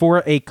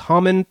for a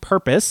common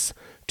purpose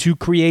to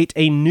create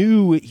a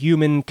new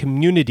human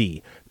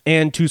community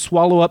and to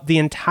swallow up the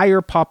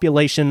entire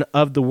population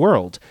of the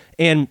world.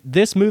 And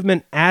this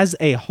movement as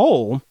a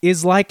whole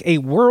is like a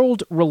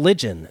world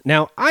religion.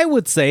 Now, I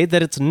would say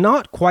that it's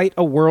not quite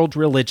a world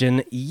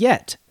religion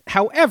yet.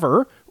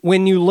 However,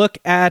 when you look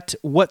at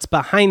what's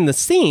behind the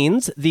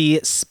scenes, the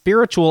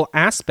spiritual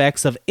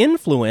aspects of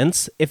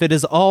influence, if it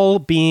is all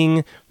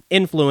being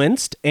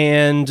influenced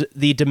and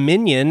the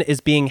dominion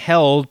is being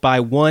held by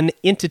one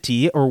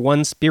entity or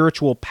one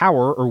spiritual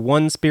power or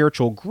one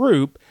spiritual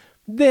group,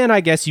 then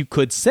I guess you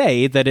could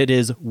say that it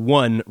is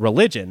one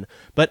religion.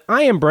 But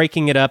I am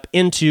breaking it up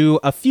into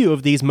a few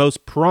of these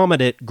most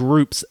prominent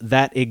groups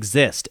that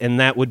exist, and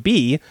that would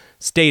be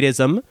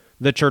statism,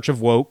 the Church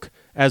of Woke,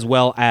 as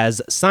well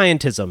as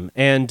scientism,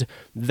 and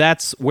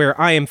that's where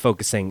I am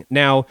focusing.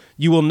 Now,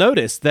 you will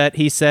notice that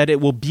he said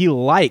it will be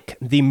like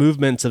the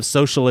movements of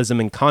socialism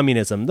and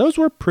communism. Those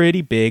were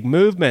pretty big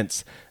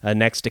movements.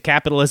 Next to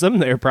capitalism,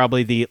 they're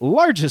probably the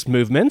largest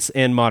movements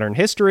in modern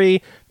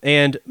history,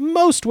 and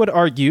most would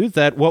argue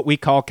that what we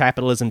call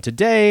capitalism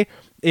today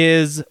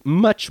is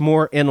much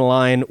more in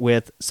line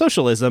with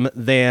socialism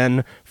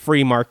than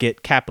free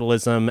market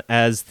capitalism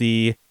as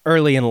the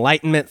early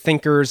Enlightenment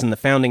thinkers and the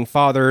founding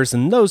fathers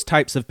and those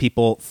types of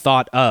people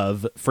thought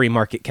of free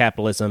market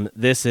capitalism.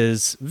 This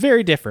is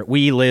very different.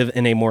 We live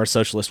in a more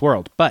socialist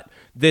world, but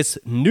this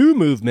new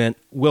movement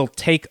will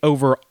take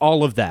over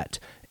all of that.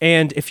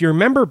 And if you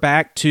remember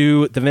back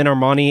to the Vin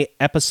Armani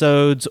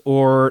episodes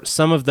or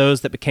some of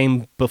those that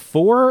became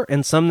before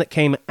and some that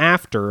came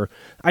after,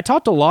 I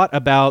talked a lot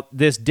about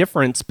this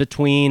difference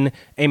between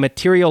a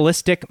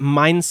materialistic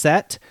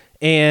mindset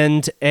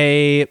and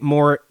a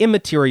more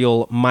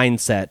immaterial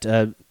mindset.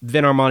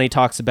 Vin Armani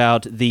talks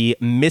about the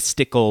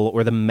mystical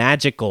or the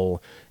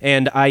magical,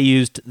 and I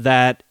used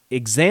that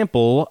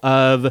example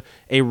of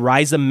a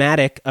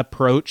rhizomatic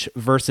approach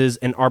versus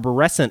an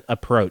arborescent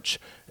approach.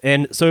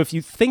 And so if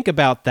you think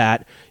about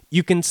that,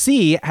 you can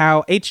see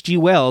how H.G.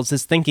 Wells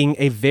is thinking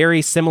a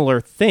very similar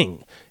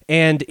thing.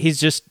 And he's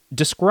just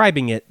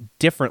describing it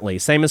differently.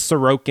 Same as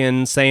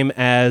Sorokin, same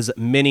as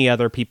many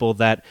other people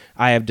that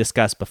I have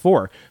discussed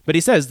before. But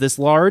he says this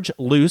large,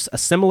 loose,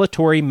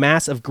 assimilatory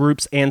mass of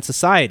groups and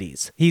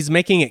societies. He's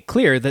making it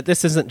clear that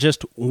this isn't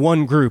just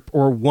one group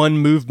or one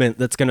movement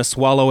that's going to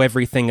swallow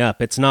everything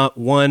up. It's not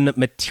one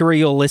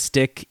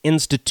materialistic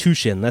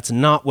institution. That's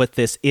not what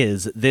this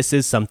is. This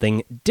is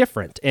something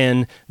different.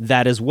 And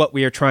that is what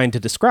we are trying to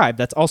describe.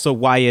 That's also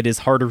why it is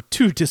harder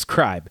to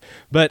describe.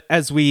 But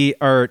as we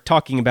are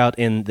talking about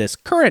in this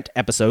current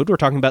episode, we're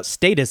talking about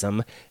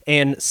statism,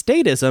 and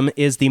statism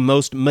is the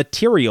most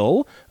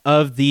material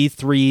of the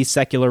three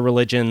secular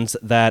religions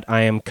that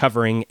I am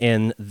covering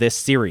in this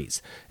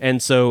series.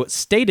 And so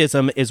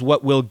statism is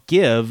what will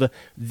give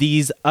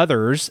these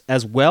others,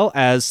 as well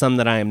as some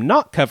that I am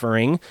not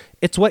covering,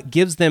 it's what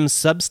gives them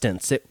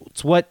substance.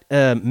 It's what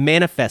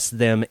manifests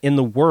them in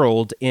the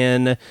world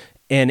in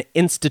an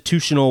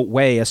institutional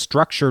way, a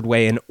structured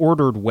way, an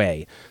ordered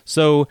way.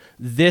 So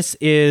this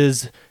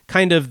is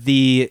kind of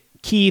the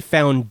key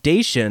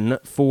foundation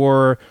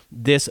for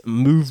this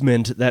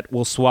movement that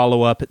will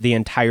swallow up the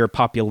entire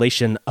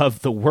population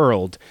of the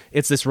world.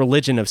 It's this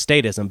religion of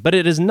statism, but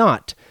it is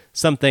not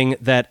something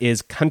that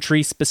is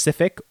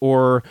country-specific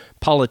or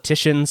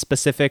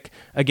politician-specific.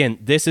 Again,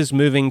 this is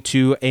moving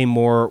to a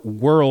more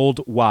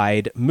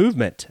worldwide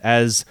movement,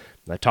 as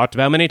I talked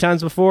about many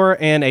times before,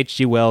 and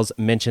H.G. Wells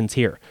mentions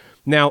here.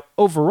 Now,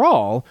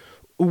 overall,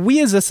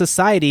 we as a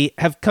society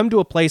have come to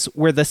a place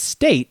where the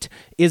state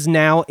is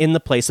now in the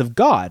place of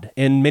God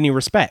in many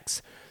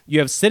respects. You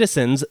have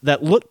citizens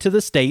that look to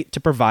the state to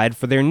provide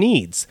for their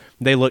needs.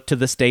 They look to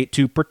the state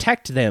to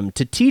protect them,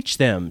 to teach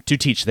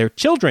their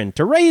children,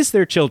 to raise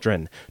their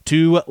children,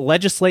 to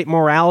legislate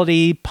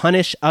morality,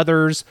 punish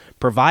others,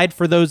 provide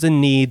for those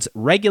in needs,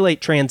 regulate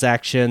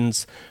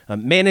transactions,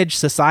 manage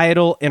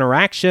societal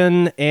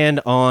interaction, and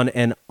on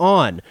and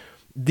on.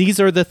 These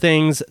are the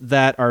things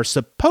that are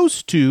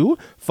supposed to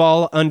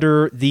fall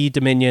under the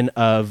dominion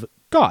of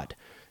God.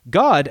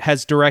 God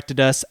has directed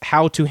us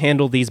how to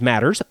handle these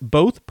matters,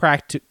 both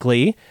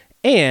practically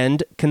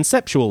and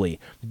conceptually,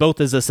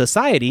 both as a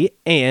society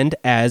and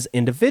as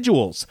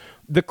individuals.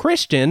 The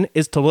Christian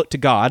is to look to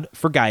God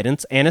for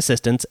guidance and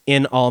assistance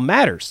in all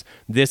matters.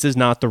 This is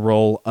not the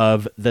role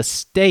of the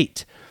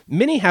state.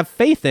 Many have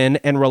faith in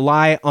and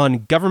rely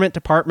on government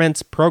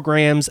departments,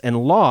 programs,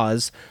 and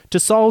laws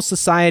to solve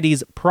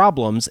society's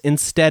problems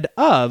instead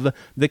of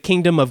the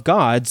kingdom of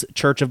God's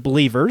church of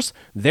believers,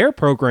 their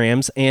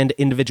programs, and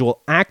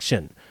individual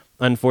action.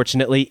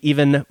 Unfortunately,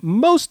 even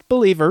most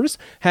believers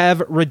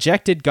have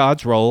rejected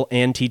God's role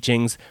and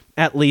teachings,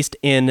 at least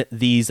in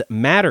these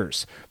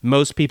matters.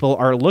 Most people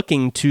are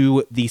looking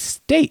to the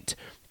state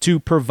to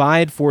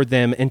provide for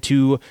them and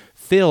to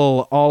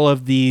fill all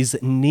of these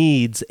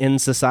needs in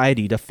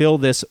society, to fill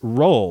this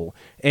role.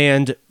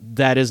 And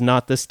that is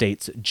not the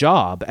state's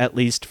job, at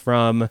least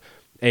from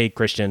a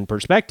Christian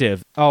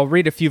perspective. I'll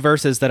read a few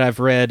verses that I've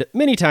read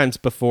many times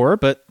before,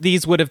 but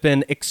these would have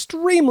been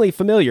extremely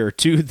familiar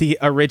to the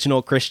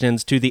original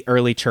Christians, to the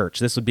early church.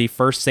 This would be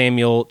 1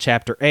 Samuel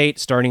chapter 8,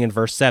 starting in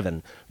verse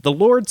 7. The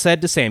Lord said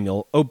to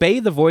Samuel,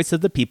 "Obey the voice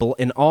of the people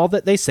in all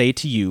that they say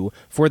to you,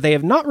 for they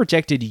have not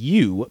rejected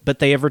you, but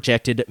they have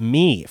rejected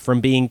me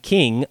from being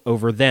king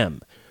over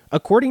them.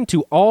 According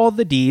to all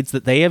the deeds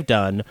that they have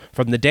done,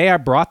 from the day I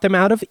brought them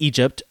out of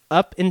Egypt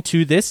up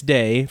into this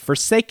day,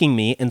 forsaking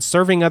me and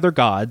serving other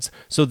gods,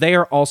 so they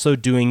are also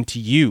doing to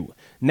you.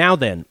 Now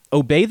then,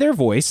 obey their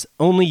voice,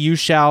 only you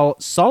shall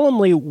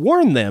solemnly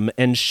warn them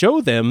and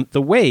show them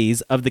the ways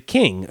of the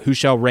king who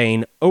shall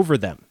reign over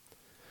them."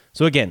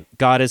 So again,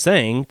 God is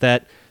saying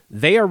that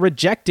they are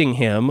rejecting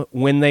him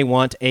when they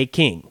want a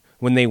king,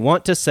 when they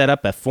want to set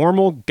up a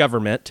formal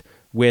government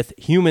with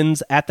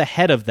humans at the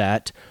head of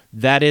that.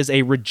 That is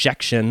a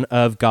rejection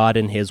of God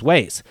and his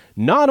ways.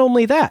 Not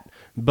only that,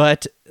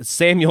 but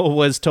Samuel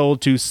was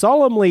told to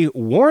solemnly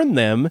warn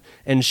them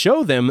and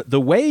show them the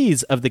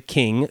ways of the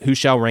king who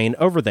shall reign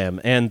over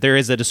them. And there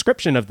is a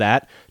description of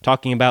that,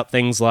 talking about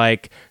things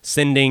like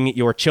sending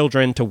your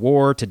children to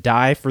war to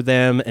die for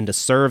them and to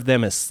serve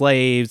them as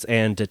slaves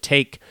and to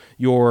take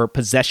your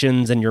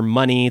possessions and your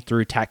money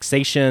through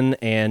taxation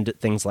and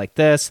things like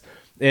this.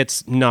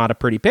 It's not a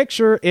pretty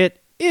picture. It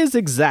is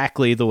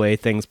exactly the way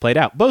things played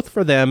out, both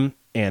for them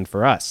and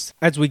for us.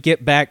 As we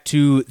get back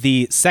to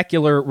the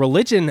secular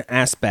religion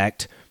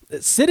aspect,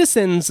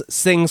 citizens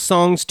sing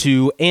songs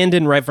to and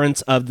in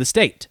reverence of the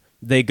state.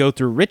 They go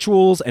through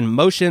rituals and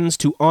motions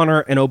to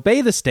honor and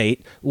obey the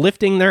state,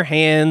 lifting their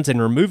hands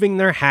and removing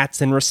their hats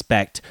in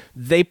respect.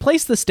 They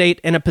place the state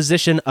in a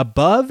position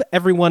above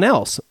everyone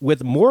else,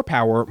 with more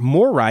power,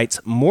 more rights,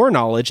 more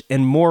knowledge,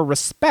 and more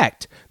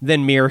respect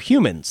than mere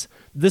humans.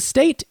 The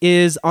state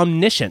is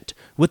omniscient,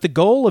 with the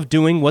goal of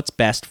doing what's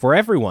best for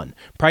everyone,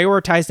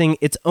 prioritizing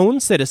its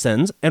own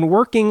citizens and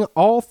working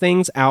all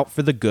things out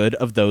for the good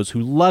of those who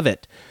love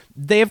it.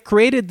 They have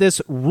created this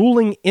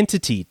ruling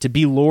entity to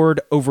be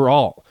Lord over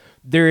all.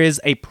 There is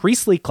a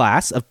priestly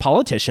class of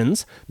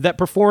politicians that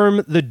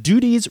perform the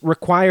duties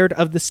required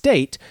of the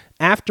state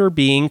after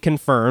being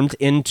confirmed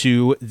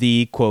into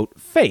the, quote,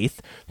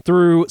 faith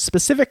through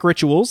specific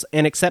rituals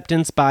and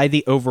acceptance by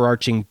the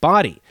overarching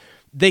body.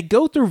 They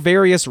go through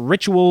various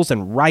rituals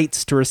and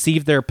rites to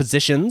receive their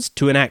positions,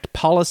 to enact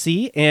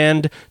policy,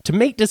 and to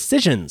make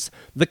decisions.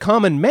 The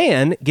common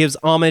man gives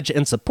homage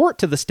and support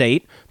to the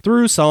state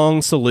through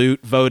song,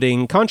 salute,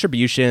 voting,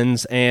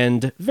 contributions,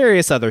 and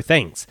various other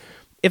things.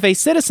 If a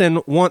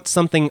citizen wants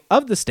something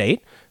of the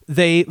state,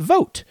 they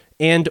vote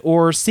and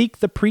or seek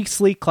the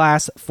priestly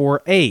class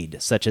for aid,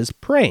 such as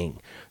praying.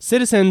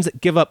 Citizens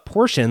give up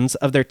portions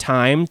of their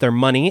time, their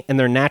money, and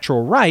their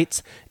natural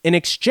rights in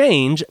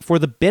exchange for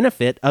the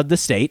benefit of the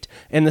state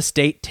and the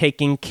state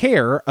taking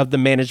care of the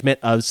management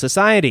of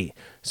society.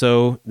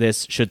 So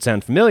this should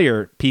sound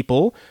familiar.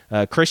 People,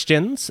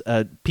 Christians,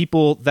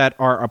 people that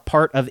are a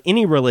part of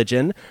any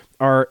religion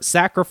are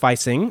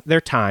sacrificing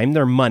their time,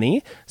 their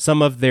money,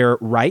 some of their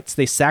rights.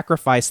 They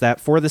sacrifice that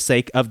for the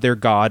sake of their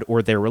God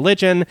or their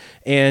religion,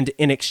 and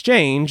in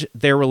exchange,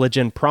 their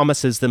religion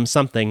promises them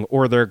something,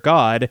 or their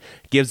God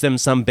gives them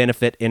some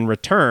benefit in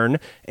return,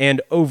 and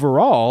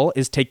overall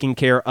is taking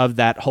care of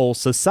that whole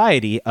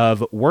society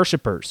of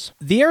worshipers.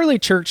 The early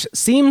church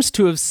seems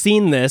to have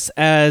seen this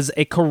as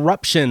a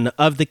corruption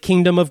of the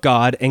kingdom of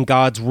God and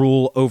God's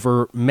rule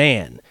over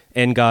man.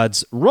 and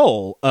God's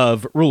role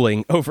of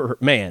ruling over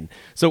man.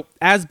 So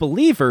as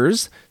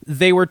believers,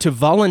 they were to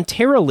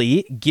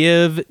voluntarily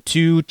give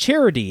to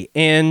charity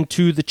and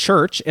to the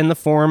church in the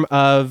form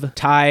of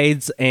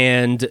tithes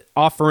and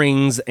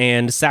offerings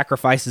and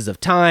sacrifices of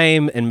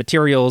time and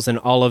materials and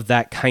all of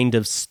that kind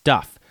of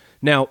stuff.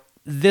 Now,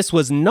 this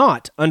was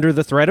not under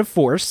the threat of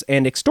force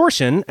and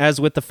extortion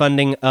as with the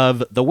funding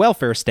of the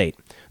welfare state.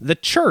 The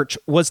church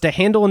was to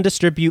handle and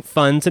distribute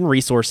funds and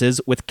resources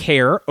with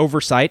care,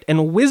 oversight,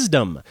 and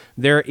wisdom.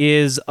 There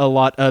is a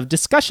lot of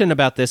discussion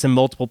about this in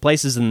multiple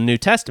places in the New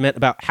Testament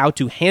about how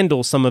to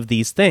handle some of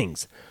these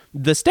things.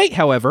 The state,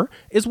 however,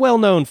 is well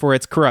known for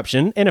its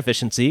corruption,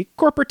 inefficiency,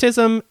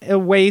 corporatism,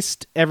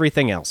 waste,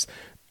 everything else.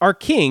 Our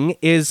king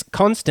is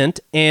constant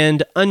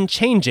and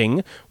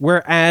unchanging,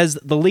 whereas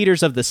the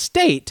leaders of the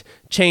state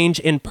change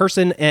in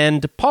person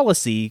and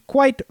policy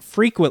quite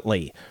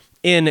frequently.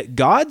 In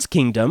God's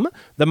kingdom,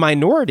 the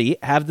minority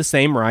have the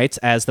same rights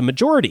as the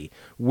majority,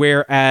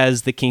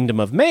 whereas the kingdom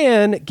of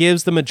man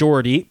gives the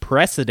majority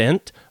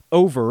precedent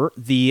over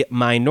the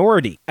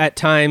minority. At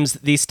times,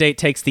 the state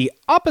takes the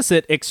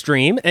opposite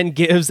extreme and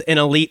gives an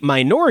elite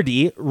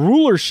minority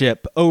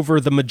rulership over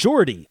the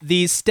majority.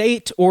 The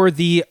state or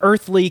the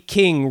earthly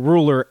king,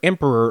 ruler,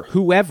 emperor,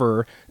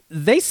 whoever,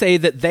 they say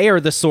that they are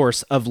the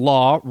source of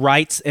law,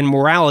 rights, and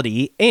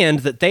morality, and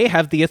that they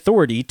have the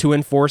authority to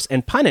enforce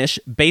and punish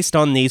based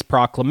on these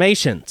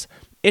proclamations.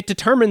 It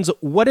determines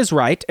what is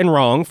right and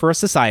wrong for a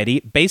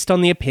society based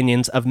on the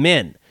opinions of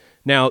men.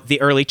 Now, the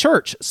early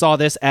church saw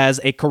this as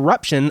a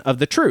corruption of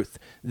the truth.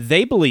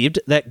 They believed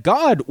that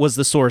God was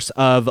the source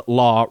of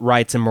law,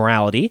 rights, and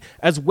morality,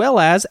 as well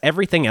as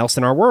everything else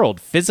in our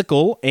world,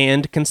 physical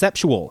and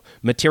conceptual,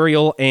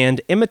 material and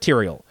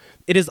immaterial.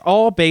 It is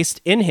all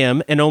based in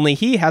him, and only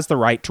he has the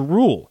right to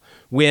rule.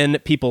 When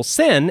people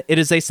sin, it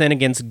is a sin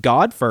against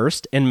God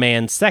first and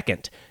man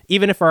second.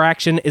 Even if our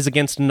action is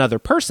against another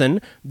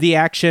person, the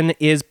action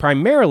is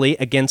primarily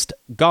against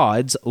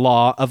God's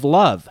law of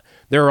love.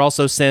 There are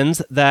also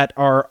sins that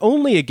are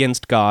only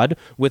against God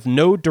with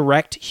no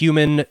direct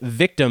human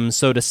victim,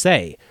 so to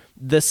say.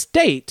 The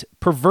state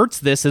perverts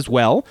this as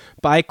well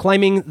by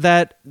claiming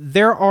that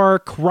there are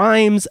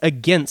crimes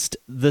against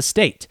the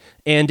state,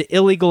 and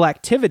illegal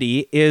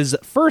activity is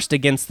first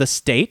against the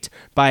state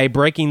by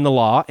breaking the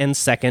law and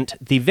second,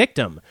 the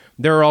victim.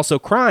 There are also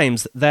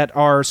crimes that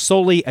are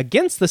solely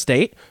against the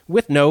state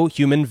with no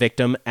human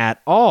victim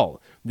at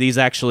all. These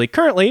actually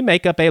currently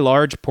make up a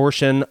large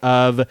portion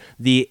of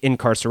the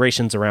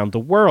incarcerations around the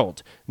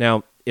world.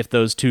 Now, if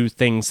those two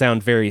things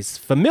sound very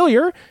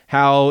familiar,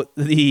 how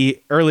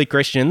the early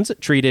Christians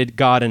treated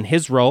God and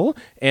his role,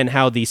 and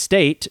how the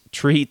state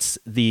treats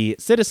the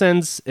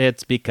citizens,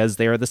 it's because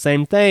they are the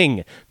same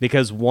thing,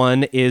 because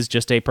one is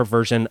just a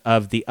perversion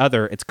of the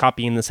other. It's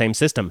copying the same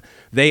system.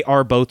 They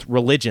are both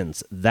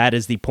religions. That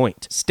is the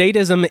point.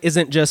 Statism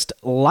isn't just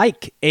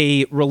like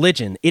a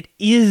religion. It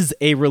is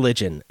a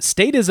religion.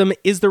 Statism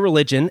is the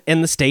religion,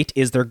 and the state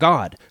is their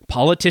God.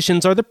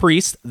 Politicians are the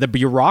priests. The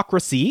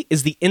bureaucracy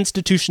is the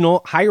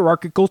institutional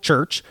hierarchical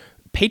church.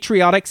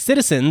 Patriotic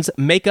citizens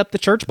make up the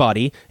church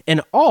body,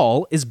 and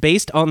all is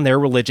based on their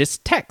religious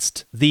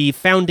text, the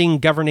founding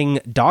governing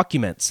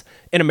documents.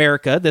 In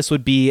America, this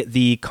would be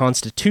the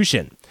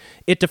Constitution.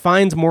 It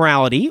defines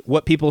morality,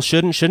 what people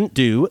should and shouldn't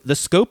do, the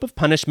scope of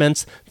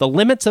punishments, the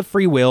limits of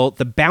free will,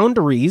 the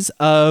boundaries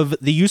of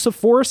the use of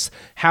force,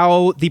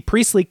 how the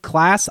priestly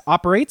class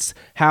operates,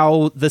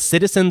 how the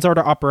citizens are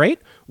to operate,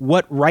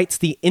 what rights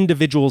the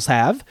individuals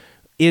have,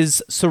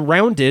 is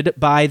surrounded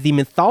by the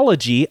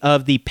mythology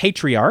of the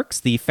patriarchs,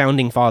 the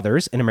founding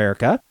fathers in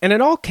America, and it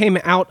all came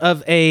out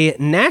of a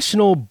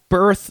national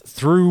birth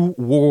through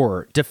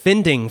war,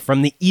 defending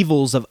from the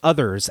evils of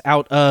others,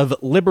 out of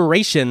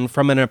liberation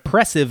from an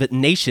oppressive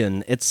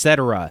nation,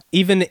 etc.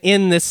 Even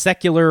in this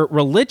secular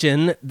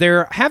religion,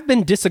 there have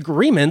been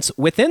disagreements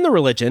within the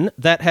religion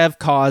that have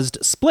caused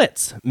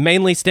splits,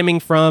 mainly stemming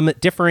from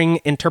differing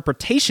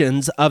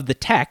interpretations of the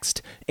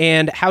text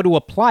and how to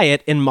apply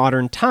it in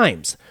modern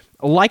times.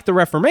 Like the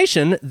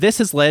Reformation, this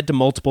has led to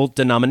multiple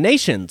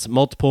denominations,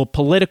 multiple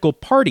political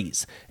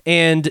parties,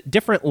 and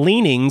different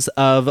leanings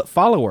of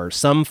followers.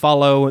 Some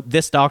follow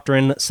this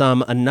doctrine,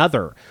 some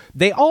another.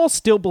 They all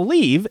still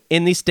believe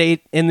in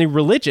the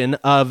religion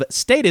of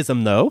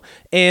statism, though,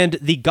 and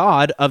the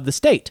God of the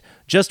state,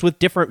 just with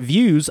different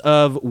views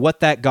of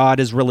what that God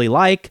is really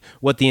like,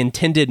 what the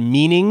intended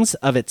meanings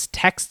of its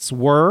texts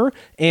were,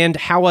 and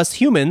how us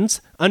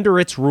humans, under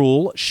its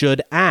rule,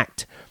 should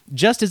act.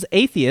 Just as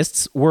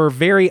atheists were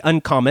very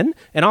uncommon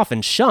and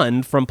often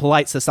shunned from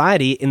polite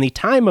society in the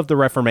time of the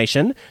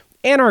Reformation,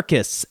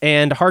 anarchists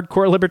and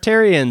hardcore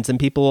libertarians and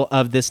people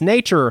of this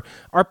nature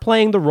are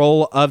playing the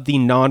role of the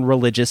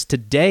non-religious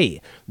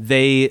today.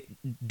 They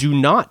do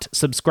not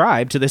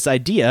subscribe to this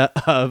idea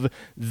of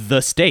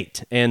the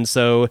state, and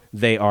so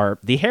they are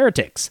the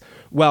heretics.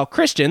 While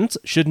Christians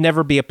should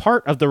never be a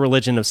part of the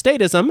religion of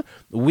statism,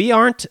 we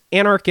aren't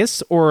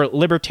anarchists or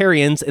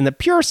libertarians in the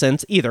pure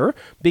sense either,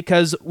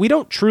 because we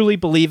don't truly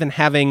believe in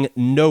having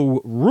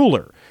no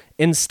ruler.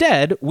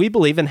 Instead, we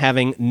believe in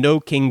having no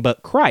king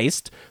but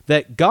Christ,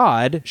 that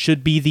God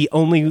should be the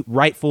only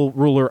rightful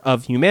ruler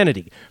of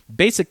humanity.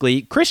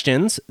 Basically,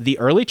 Christians, the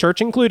early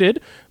church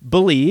included,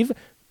 believe,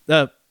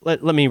 let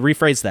me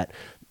rephrase that.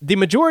 The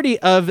majority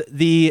of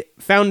the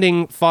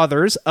founding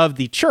fathers of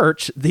the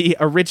church, the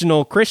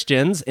original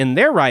Christians in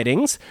their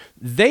writings,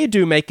 they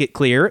do make it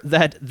clear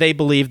that they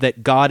believe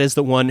that God is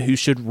the one who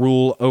should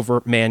rule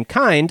over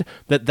mankind,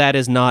 that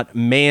is not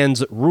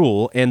man's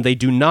rule, and they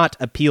do not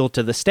appeal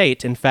to the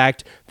state. In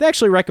fact, they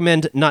actually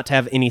recommend not to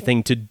have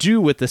anything to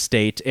do with the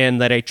state, and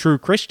that a true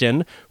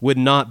Christian would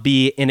not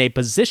be in a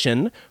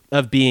position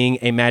of being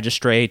a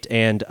magistrate,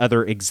 and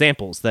other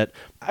examples that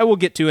I will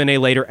get to in a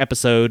later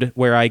episode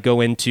where I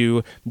go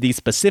into the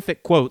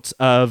specific quotes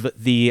of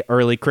the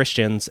early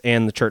Christians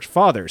and the church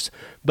fathers.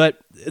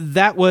 But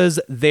that was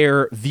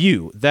their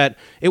view, that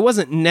it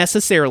wasn't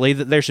necessarily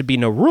that there should be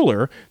no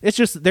ruler, it's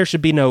just that there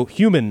should be no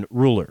human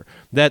ruler,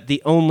 that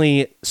the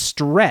only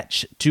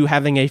stretch to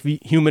having a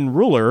human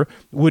ruler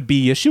would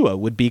be Yeshua,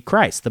 would be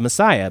Christ, the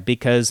Messiah,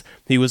 because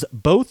he was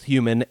both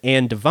human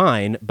and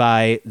divine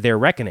by their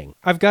reckoning.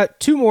 I've got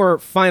two more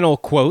final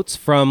quotes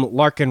from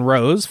Larkin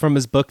Rose from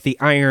his book, The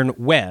Iron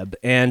Web,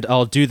 and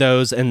I'll do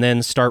those and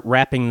then start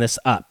wrapping this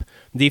up.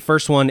 The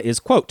first one is,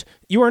 quote,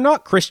 "You are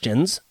not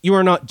Christians, you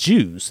are not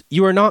Jews,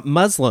 you are not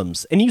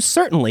Muslims, and you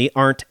certainly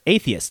aren't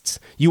atheists.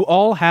 You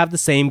all have the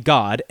same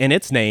God, and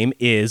its name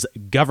is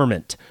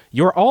government.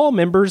 You're all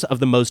members of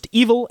the most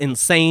evil,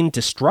 insane,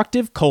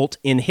 destructive cult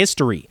in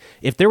history.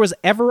 If there was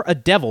ever a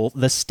devil,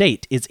 the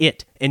state is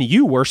it, and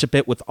you worship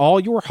it with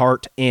all your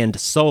heart and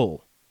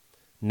soul."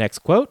 Next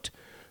quote,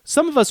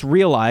 "Some of us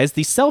realize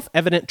the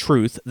self-evident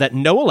truth that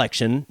no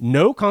election,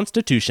 no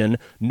constitution,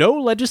 no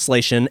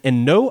legislation,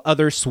 and no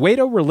other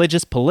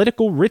pseudo-religious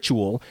political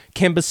ritual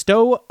can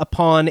bestow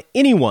upon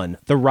anyone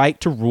the right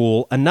to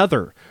rule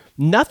another.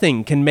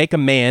 Nothing can make a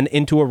man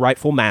into a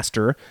rightful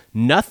master.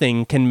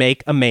 Nothing can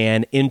make a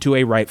man into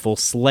a rightful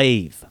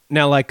slave."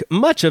 Now, like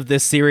much of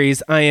this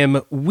series, I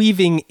am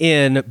weaving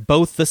in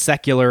both the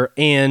secular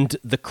and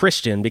the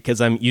Christian because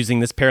I'm using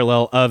this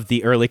parallel of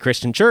the early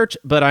Christian church,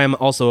 but I'm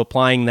also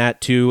applying that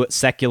to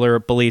secular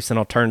beliefs and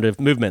alternative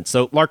movements.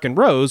 So Larkin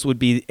Rose would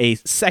be a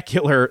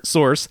secular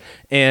source,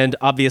 and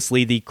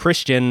obviously the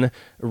Christian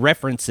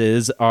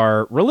references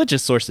are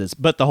religious sources.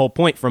 But the whole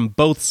point from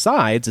both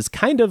sides is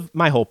kind of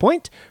my whole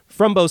point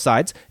from both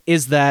sides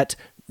is that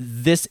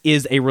this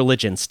is a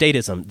religion,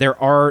 statism. There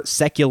are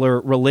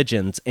secular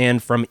religions,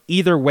 and from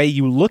either way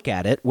you look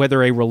at it,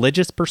 whether a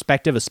religious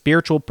perspective, a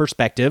spiritual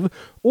perspective,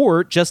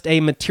 or just a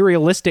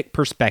materialistic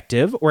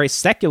perspective or a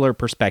secular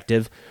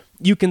perspective,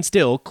 you can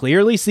still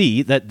clearly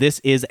see that this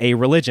is a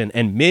religion,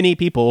 and many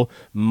people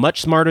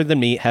much smarter than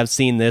me have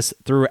seen this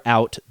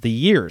throughout the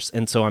years,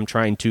 and so I'm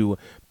trying to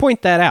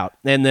point that out.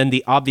 And then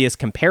the obvious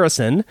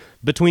comparison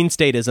between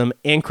statism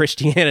and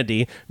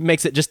Christianity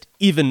makes it just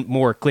even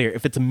more clear.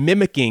 If it's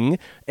mimicking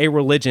a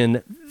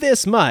religion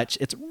this much,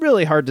 it's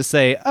really hard to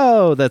say,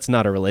 oh, that's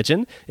not a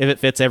religion, if it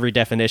fits every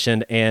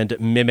definition and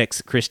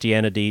mimics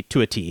Christianity to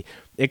a T.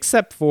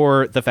 Except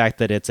for the fact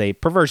that it's a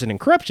perversion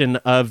and corruption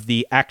of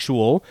the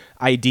actual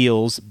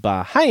ideals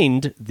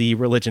behind the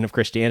religion of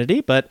Christianity,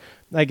 but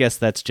I guess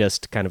that's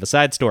just kind of a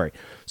side story.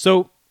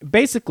 So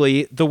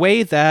basically, the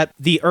way that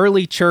the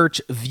early church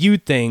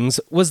viewed things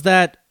was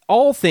that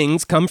all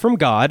things come from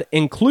God,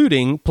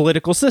 including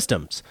political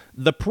systems.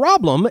 The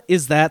problem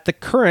is that the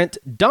current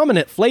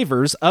dominant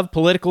flavors of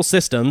political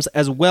systems,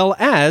 as well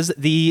as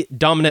the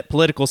dominant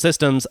political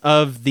systems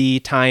of the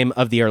time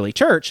of the early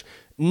church,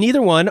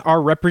 neither one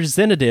are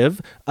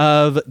representative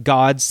of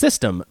God's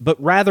system,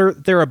 but rather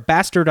they're a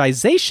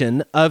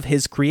bastardization of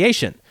his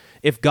creation.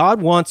 If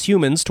God wants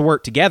humans to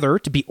work together,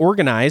 to be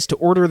organized, to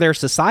order their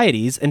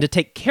societies, and to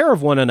take care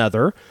of one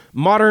another,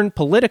 modern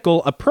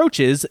political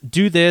approaches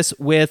do this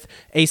with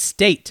a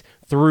state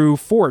through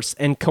force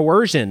and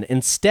coercion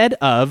instead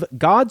of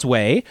God's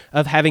way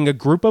of having a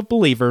group of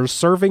believers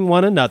serving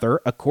one another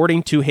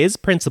according to his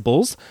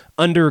principles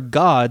under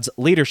God's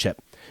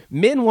leadership.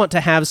 Men want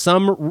to have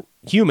some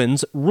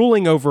humans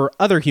ruling over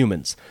other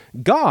humans.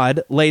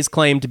 God lays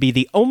claim to be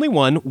the only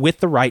one with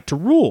the right to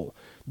rule.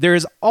 There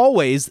is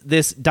always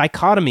this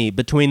dichotomy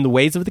between the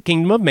ways of the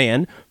kingdom of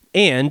man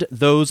and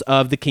those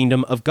of the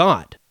kingdom of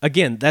God.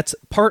 Again, that's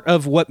part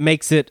of what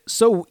makes it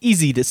so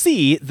easy to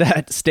see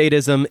that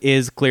statism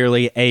is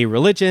clearly a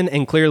religion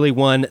and clearly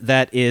one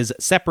that is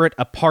separate,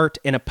 apart,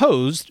 and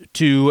opposed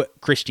to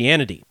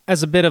Christianity.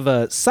 As a bit of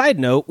a side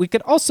note, we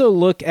could also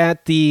look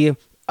at the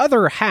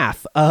other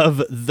half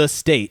of the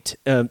state,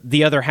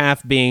 the other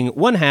half being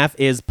one half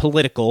is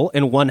political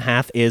and one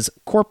half is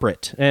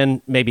corporate,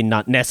 and maybe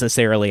not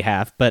necessarily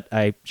half, but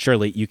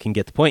surely you can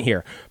get the point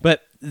here.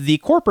 But the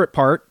corporate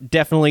part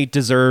definitely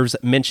deserves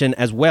mention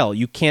as well.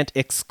 You can't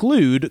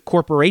exclude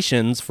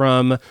corporations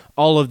from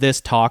all of this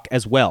talk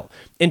as well.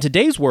 In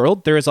today's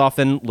world, there is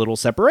often little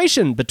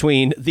separation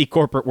between the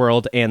corporate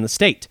world and the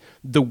state.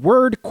 The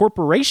word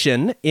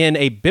corporation in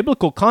a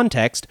biblical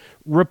context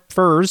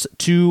refers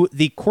to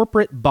the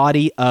corporate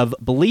body of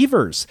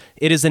believers.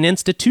 It is an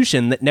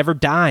institution that never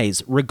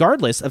dies,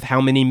 regardless of how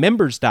many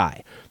members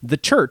die. The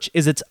church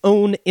is its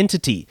own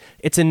entity.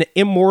 It's an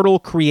immortal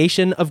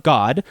creation of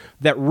God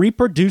that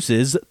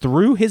reproduces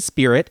through his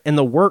Spirit and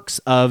the works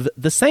of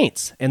the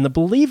saints and the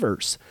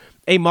believers.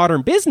 A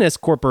modern business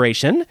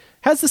corporation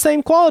has the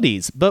same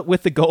qualities, but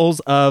with the goals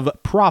of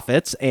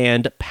profits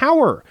and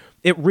power.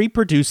 It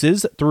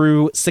reproduces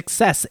through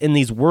success in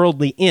these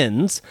worldly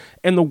ends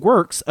and the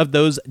works of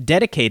those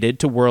dedicated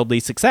to worldly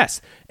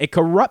success, a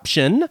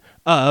corruption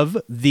of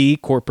the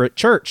corporate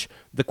church.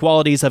 The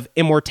qualities of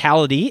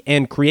immortality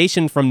and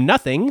creation from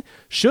nothing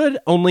should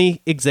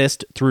only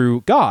exist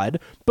through God,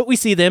 but we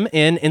see them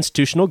in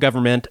institutional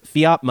government,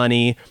 fiat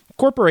money,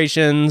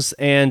 corporations,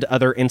 and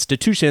other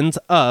institutions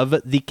of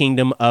the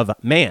kingdom of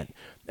man.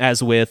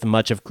 As with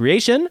much of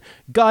creation,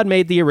 God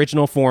made the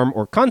original form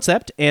or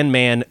concept, and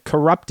man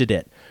corrupted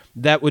it.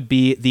 That would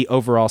be the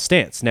overall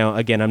stance. Now,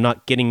 again, I'm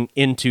not getting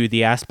into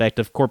the aspect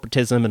of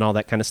corporatism and all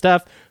that kind of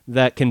stuff.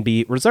 That can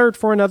be reserved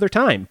for another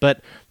time. But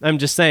I'm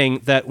just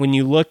saying that when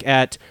you look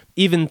at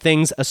even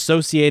things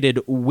associated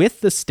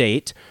with the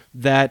state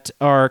that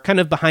are kind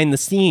of behind the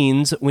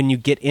scenes when you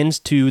get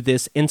into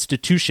this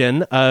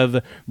institution of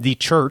the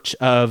church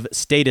of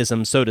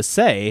statism, so to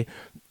say,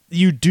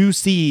 you do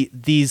see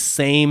these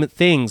same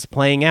things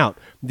playing out,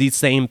 these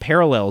same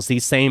parallels,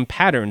 these same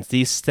patterns,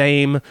 these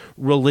same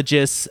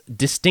religious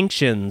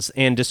distinctions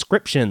and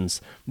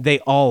descriptions. They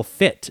all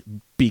fit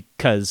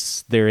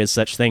because there is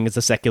such thing as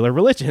a secular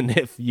religion,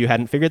 if you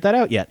hadn't figured that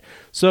out yet.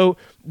 So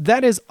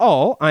that is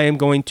all I am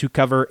going to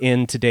cover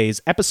in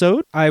today's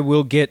episode. I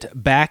will get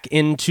back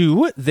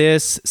into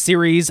this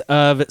series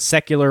of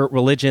secular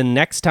religion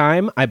next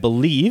time. I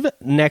believe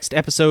next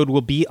episode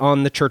will be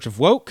on the Church of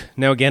Woke.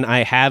 Now, again,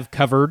 I have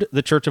covered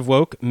the Church of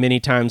Woke many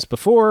times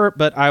before,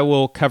 but I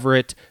will cover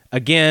it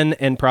again,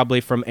 and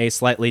probably from a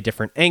slightly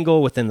different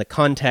angle within the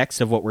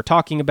context of what we're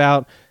talking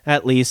about.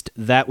 At least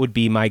that would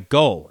be my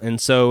goal.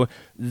 And so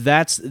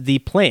that's the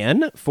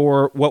plan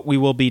for what we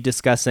will be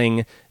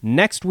discussing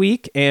next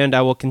week, and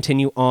I will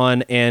continue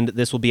on, and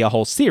this will be a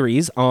whole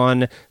series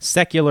on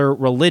secular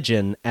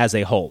religion as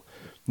a whole.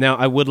 Now,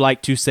 I would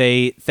like to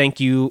say thank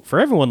you for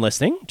everyone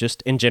listening,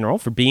 just in general,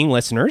 for being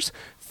listeners.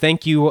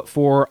 Thank you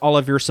for all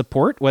of your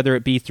support, whether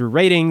it be through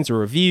ratings or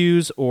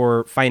reviews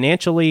or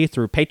financially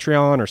through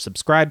Patreon or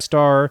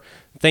Subscribestar.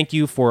 Thank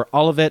you for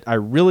all of it. I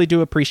really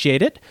do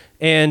appreciate it.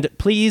 And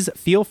please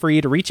feel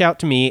free to reach out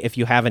to me if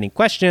you have any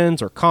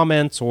questions or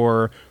comments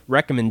or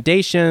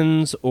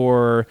recommendations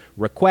or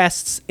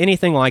requests,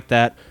 anything like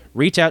that.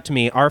 Reach out to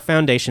me,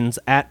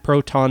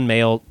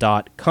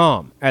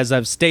 ourfoundations@protonmail.com. As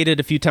I've stated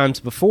a few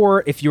times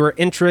before, if you're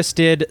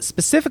interested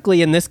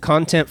specifically in this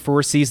content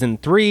for Season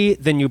 3,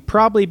 then you'd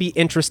probably be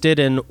interested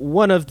in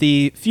one of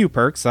the few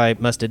perks, I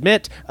must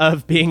admit,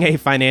 of being a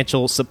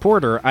financial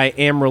supporter. I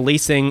am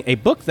releasing a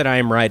book that I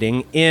am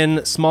writing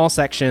in small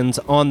sections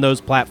on those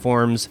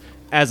platforms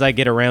as I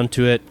get around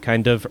to it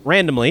kind of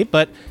randomly,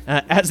 but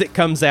as it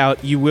comes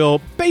out, you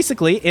will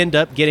basically end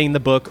up getting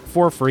the book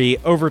for free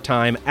over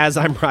time as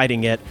I'm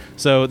writing it.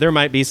 So there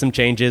might be some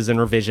changes and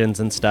revisions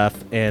and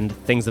stuff and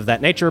things of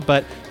that nature,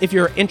 but if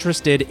you're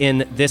interested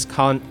in this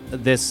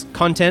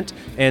content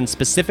and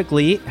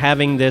specifically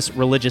having this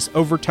religious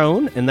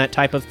overtone and that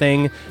type of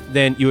thing,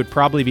 then you would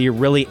probably be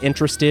really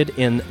interested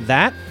in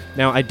that.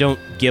 Now, I don't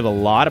give a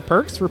lot of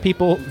perks for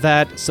people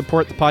that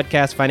support the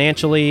podcast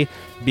financially,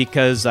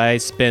 because I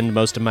spend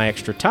most of my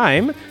extra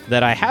time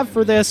that I have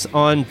for this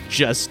on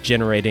just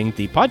generating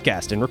the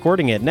podcast and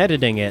recording it and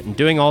editing it and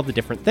doing all the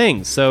different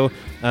things. So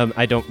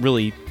I don't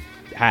really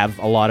have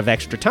a lot of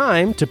extra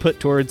time to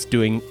put towards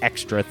doing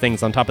extra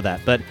things on top of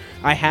that. But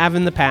I have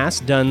in the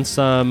past done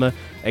some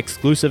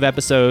exclusive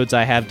episodes.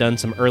 I have done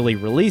some early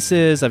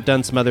releases. I've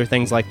done some other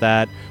things like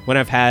that. When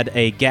I've had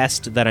a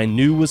guest that I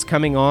knew was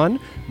coming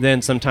on,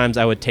 then sometimes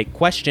I would take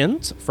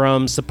questions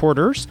from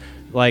supporters.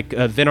 Like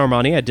Vin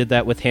Armani, I did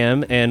that with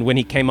him, and when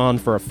he came on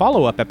for a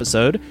follow-up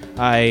episode,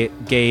 I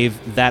gave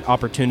that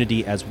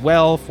opportunity as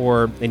well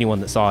for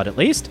anyone that saw it at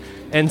least.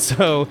 And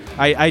so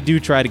I do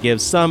try to give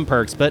some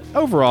perks, but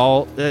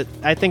overall,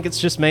 I think it's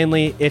just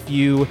mainly if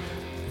you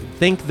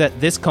think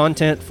that this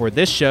content for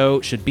this show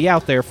should be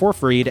out there for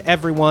free to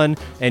everyone,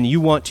 and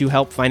you want to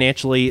help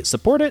financially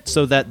support it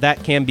so that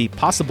that can be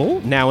possible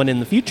now and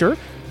in the future,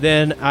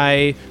 then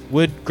I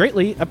would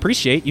greatly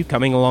appreciate you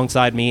coming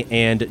alongside me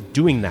and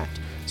doing that.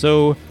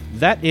 So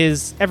that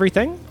is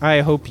everything.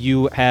 I hope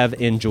you have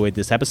enjoyed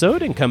this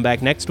episode and come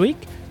back next week.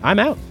 I'm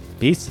out.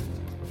 Peace.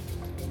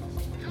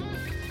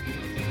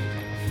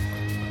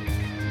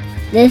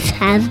 This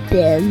has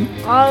been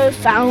Our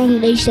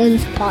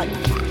Foundations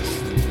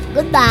Podcast.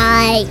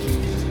 Goodbye.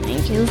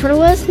 Thank you for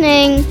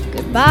listening.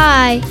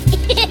 Goodbye.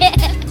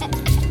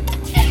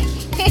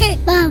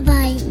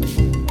 Bye-bye.